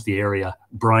son of the area,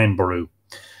 Brian Boru.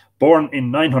 Born in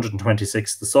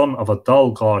 926, the son of a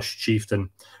Dalgosh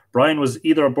chieftain, Brian was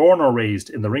either born or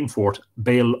raised in the ring fort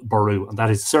Bail Boru, and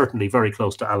that is certainly very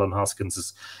close to Alan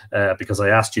Hoskins's, because I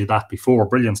asked you that before.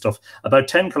 Brilliant stuff. About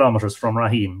 10 kilometres from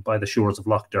Raheen by the shores of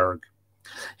Lough Derg.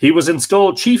 He was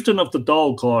installed chieftain of the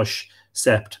Dalgosh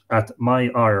sept at My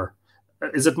Ire.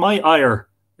 Is it My Ire?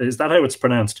 Is that how it's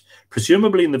pronounced?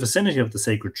 Presumably in the vicinity of the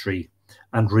sacred tree,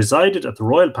 and resided at the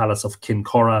royal palace of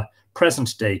Kincora,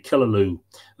 present-day Killaloe,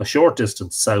 a short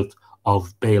distance south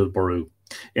of Bailborough.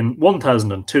 In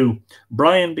 1002,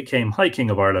 Brian became High King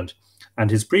of Ireland,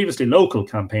 and his previously local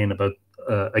campaign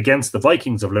against the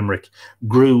Vikings of Limerick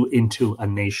grew into a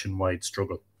nationwide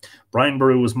struggle. Brian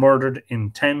Boru was murdered in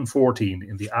 1014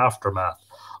 in the aftermath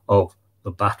of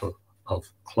the Battle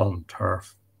of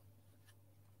Clontarf.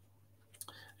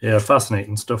 Yeah,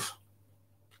 fascinating stuff.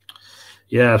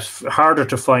 Yeah, harder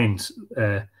to find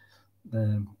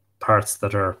parts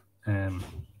that are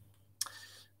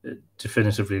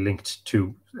definitively linked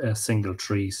to single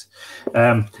trees.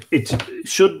 It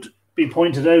should be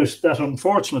pointed out that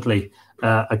unfortunately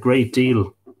a great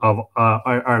deal of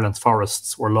Ireland's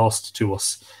forests were lost to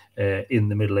us in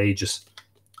the Middle Ages.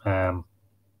 And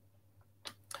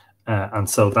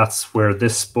so that's where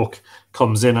this book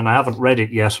comes in. And I haven't read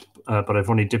it yet, but I've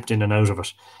only dipped in and out of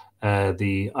it.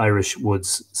 The Irish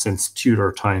woods since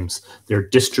Tudor times, their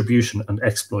distribution and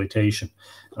exploitation.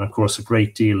 And of course, a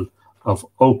great deal of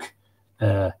oak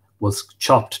was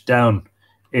chopped down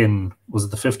in, was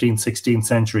it the 15th, 16th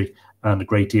century, and a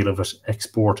great deal of it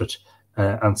exported.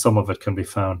 And some of it can be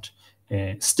found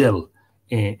still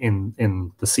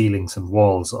in the ceilings and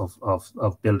walls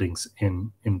of buildings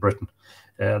in Britain.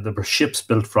 There were ships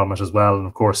built from it as well. And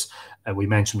of course, we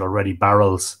mentioned already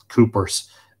barrels, coopers,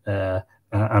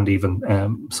 and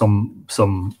even some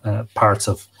parts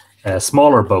of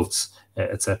smaller boats,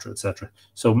 etc., etc.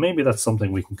 So maybe that's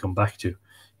something we can come back to,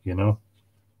 you know.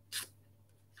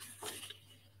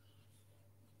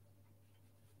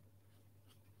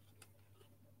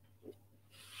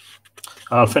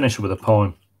 I'll finish with a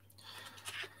poem.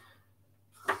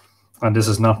 And this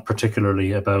is not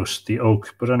particularly about the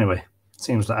oak, but anyway,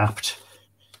 seems apt.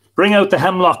 Bring out the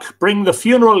hemlock, bring the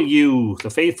funeral yew, the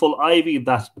faithful ivy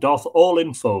that doth all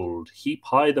enfold. Heap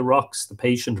high the rocks, the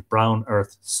patient brown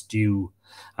earth stew,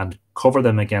 and cover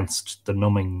them against the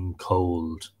numbing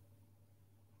cold.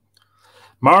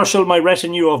 Marshal my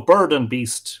retinue of bird and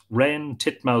beast, wren,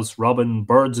 titmouse, robin,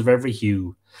 birds of every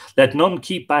hue. Let none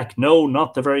keep back, no,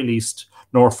 not the very least,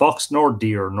 nor fox, nor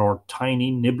deer, nor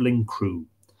tiny nibbling crew.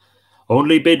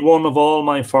 Only bid one of all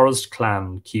my forest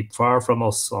clan keep far from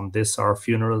us on this our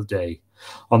funeral day.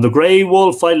 On the grey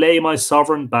wolf I lay my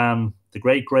sovereign ban, the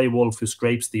great grey wolf who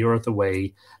scrapes the earth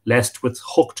away, lest with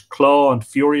hooked claw and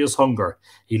furious hunger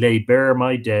he lay bare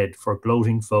my dead for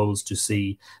gloating foes to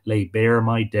see, lay bare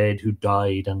my dead who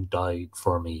died and died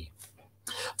for me.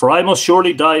 For I must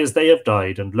surely die as they have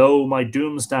died, and lo, my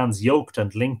doom stands yoked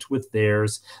and linked with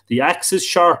theirs. The axe is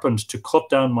sharpened to cut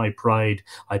down my pride.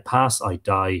 I pass, I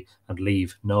die, and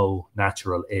leave no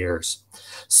natural heirs.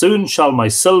 Soon shall my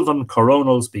sylvan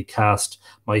coronals be cast,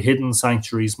 my hidden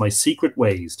sanctuaries, my secret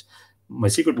ways,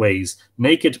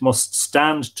 naked must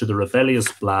stand to the rebellious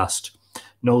blast.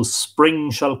 No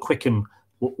spring shall quicken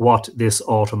what this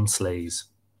autumn slays.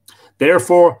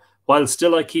 Therefore, while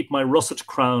still I keep my russet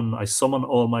crown, I summon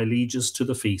all my lieges to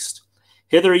the feast.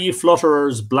 Hither, ye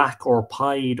flutterers, black or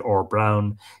pied or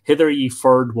brown, hither, ye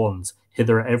furred ones,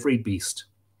 hither every beast.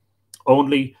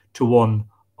 Only to one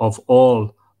of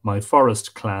all my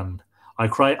forest clan I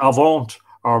cry, Avaunt,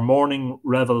 our morning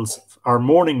revels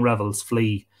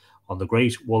flee. On the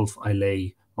great wolf I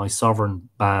lay my sovereign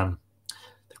ban,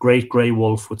 the great grey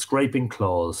wolf with scraping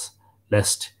claws,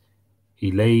 lest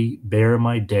he lay bare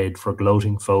my dead for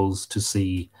gloating foes to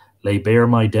see, lay bare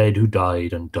my dead who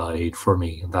died and died for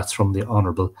me. And that's from the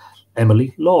Honourable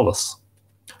Emily Lawless.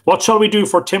 What shall we do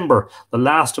for timber? The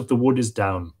last of the wood is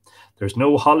down. There's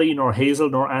no holly, nor hazel,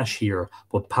 nor ash here,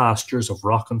 but pastures of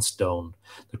rock and stone.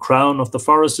 The crown of the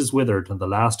forest is withered, and the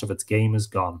last of its game is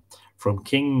gone. From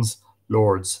Kings,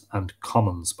 Lords, and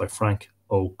Commons by Frank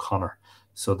O'Connor.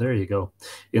 So there you go.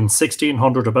 In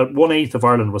 1600, about 1/8 of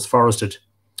Ireland was forested.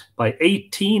 By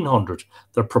 1800,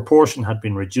 the proportion had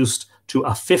been reduced to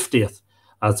a 50th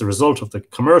as a result of the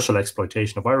commercial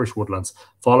exploitation of Irish woodlands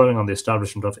following on the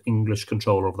establishment of English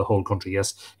control over the whole country.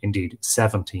 Yes, indeed,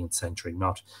 17th century,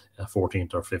 not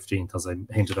 14th or 15th, as I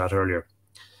hinted at earlier.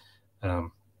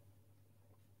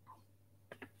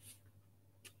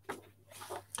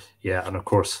 Yeah, and of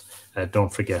course,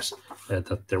 don't forget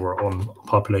that there were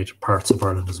unpopulated parts of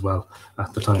Ireland as well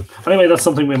at the time. Anyway, that's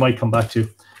something we might come back to.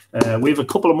 We have a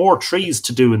couple of more trees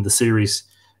to do in the series.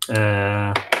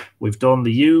 We've done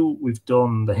the yew, we've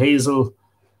done the hazel,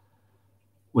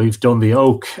 we've done the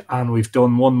oak, and we've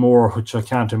done one more, which I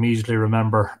can't immediately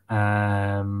remember.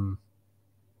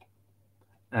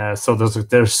 So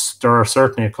there are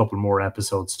certainly a couple more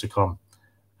episodes to come.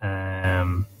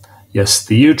 Yes,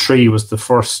 the yew tree was the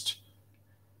first.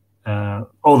 The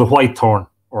whitethorn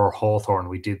or hawthorn,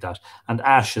 we did that. And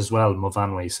ash as well,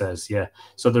 Movanwe says, yeah.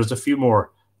 So there's a few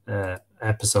more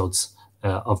episodes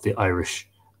of the Irish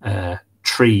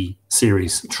tree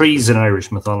series, trees in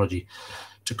Irish mythology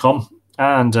to come.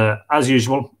 And as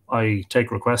usual, I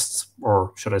take requests,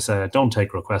 or should I say I don't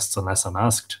take requests unless I'm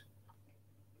asked.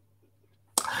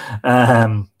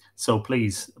 So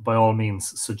please, by all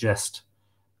means, suggest.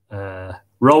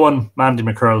 Rowan Mandy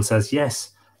McCurl says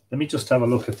yes. Let me just have a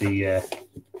look at the...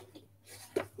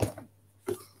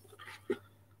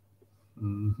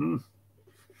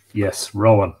 Yes,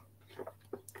 Rowan.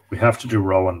 We have to do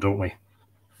Rowan, don't we?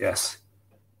 Yes.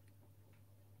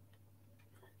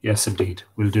 Yes, indeed.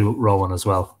 We'll do Rowan as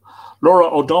well. Laura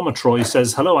Odomatroy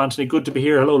says, hello, Anthony. Good to be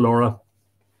here. Hello, Laura.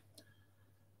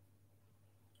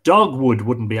 Dogwood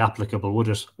wouldn't be applicable, would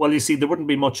it? Well, you see, there wouldn't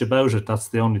be much about it. That's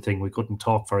the only thing. We couldn't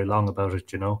talk very long about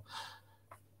it, you know.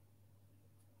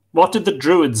 What did the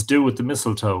Druids do with the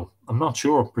mistletoe? I'm not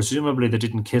sure. Presumably they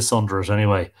didn't kiss under it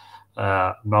anyway.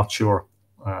 I'm not sure.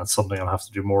 It's something I'll have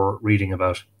to do more reading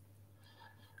about.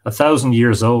 1,000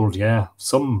 years old, yeah.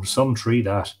 Some tree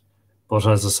that. But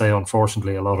as I say,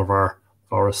 unfortunately, a lot of our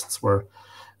forests were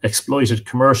exploited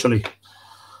commercially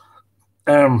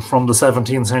from the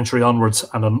 17th century onwards,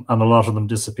 and a lot of them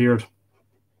disappeared.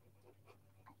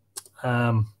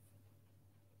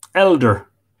 Elder.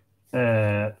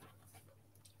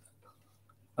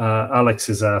 Alex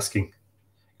is asking,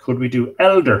 could we do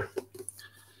elder?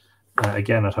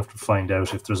 Again, I'd have to find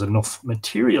out if there's enough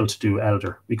material to do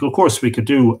elder. Of course, we could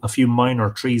do a few minor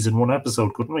trees in one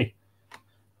episode, couldn't we?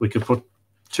 We could put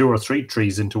 2 or 3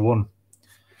 trees into one.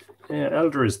 Yeah,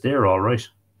 elder is there, all right.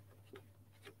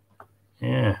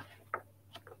 Yeah.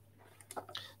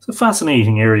 It's a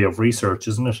fascinating area of research,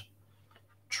 isn't it?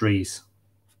 Trees.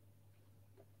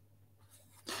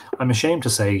 I'm ashamed to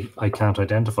say I can't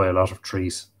identify a lot of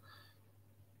trees.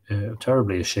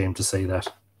 Terribly ashamed to say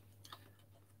that.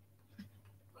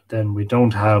 But then we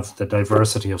don't have the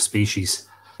diversity of species,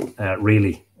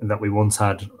 really, that we once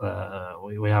had.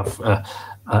 We have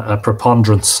a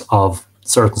preponderance of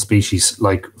certain species,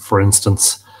 like, for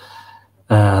instance,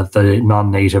 the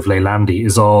non-native Leylandii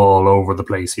is all over the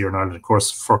place here in Ireland. Of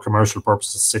course, for commercial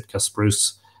purposes, Sitka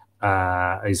spruce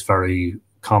is very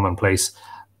commonplace.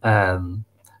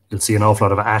 You'll see an awful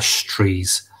lot of ash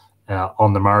trees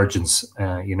on the margins,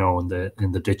 you know, in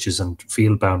the ditches and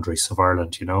field boundaries of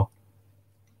Ireland, you know.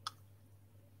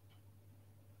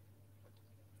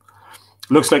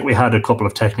 Looks like we had a couple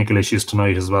of technical issues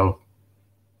tonight as well.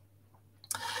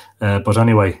 But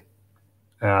anyway,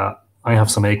 I have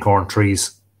some acorn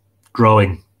trees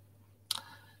growing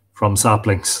from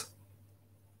saplings.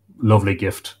 Lovely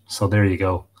gift. So there you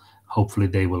go. Hopefully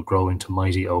they will grow into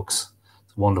mighty oaks.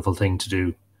 It's a wonderful thing to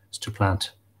do, is to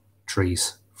plant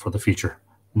trees for the future,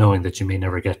 knowing that you may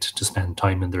never get to spend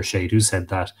time in their shade. Who said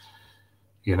that?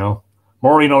 You know?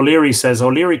 Maureen O'Leary says,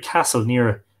 O'Leary Castle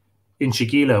near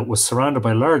Inchigeela was surrounded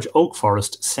by a large oak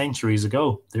forest centuries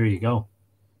ago. There you go.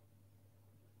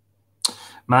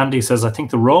 Mandy says, I think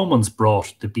the Romans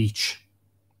brought the beech.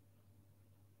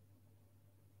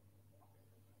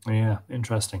 Yeah,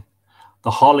 interesting.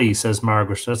 The holly, says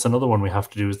Margaret. That's another one we have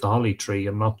to do, is the holly tree.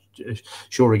 I'm not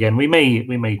sure again. We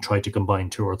may try to combine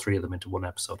 2 or 3 of them into one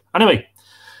episode. Anyway,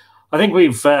 I think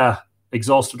we've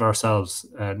exhausted ourselves,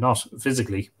 not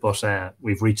physically, but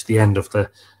we've reached the end of the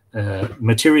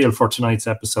material for tonight's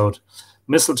episode.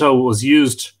 Mistletoe was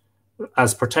used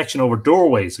as protection over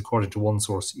doorways, according to one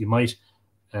source. You might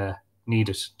need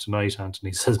it tonight,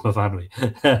 Anthony, says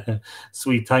Mavanwi.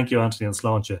 Sweet. Thank you, Anthony and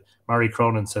Sláinte. Mary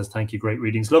Cronin says, thank you, great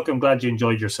readings. Look, I'm glad you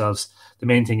enjoyed yourselves. The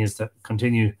main thing is to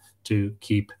continue to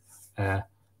keep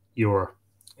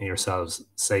yourselves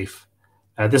safe.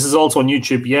 This is also on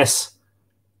YouTube. Yes,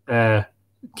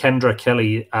 Kendra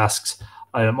Kelly asks,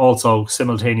 I am also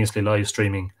simultaneously live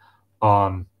streaming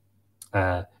on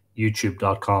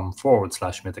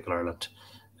youtube.com/Mythical Ireland.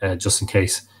 Just in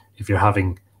case, if you're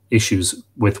having issues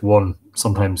with one,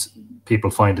 sometimes people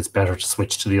find it's better to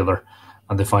switch to the other,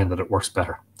 and they find that it works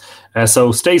better.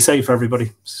 So stay safe,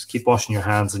 everybody. Just keep washing your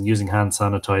hands and using hand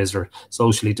sanitizer,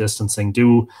 socially distancing.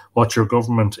 Do what your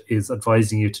government is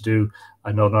advising you to do.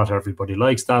 I know not everybody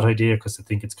likes that idea because they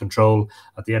think it's control.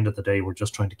 At the end of the day, we're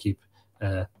just trying to keep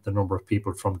the number of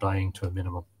people from dying to a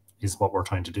minimum, is what we're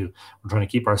trying to do. We're trying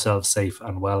to keep ourselves safe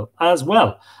and well as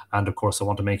well. And of course, I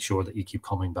want to make sure that you keep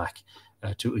coming back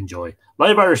to enjoy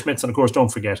Live Irish Myths. And of course,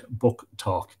 don't forget Book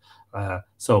Talk.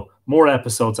 So more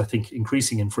episodes, I think,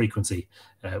 increasing in frequency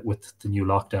with the new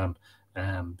lockdown,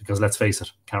 because let's face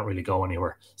it, can't really go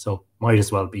anywhere. So might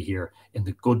as well be here in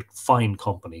the good, fine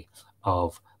company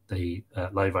of the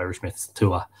Live Irish Myths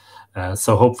Tua.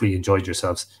 So hopefully you enjoyed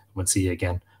yourselves. We'll see you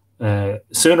again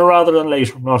sooner rather than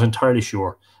later. I'm not entirely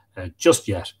sure just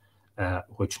yet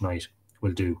which night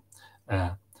we'll do.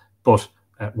 But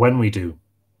when we do,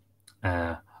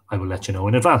 I will let you know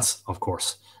in advance, of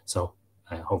course. So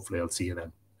hopefully I'll see you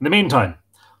then. In the meantime,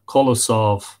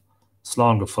 Kolosov,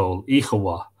 Slán go fóil,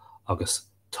 Ichawa, agus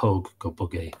Tog go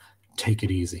bugé. Take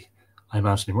it easy. I'm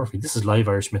Anthony Murphy. This is Live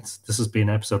Irish Myths. This has been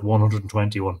episode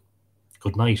 121.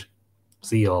 Good night.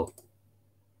 See you all.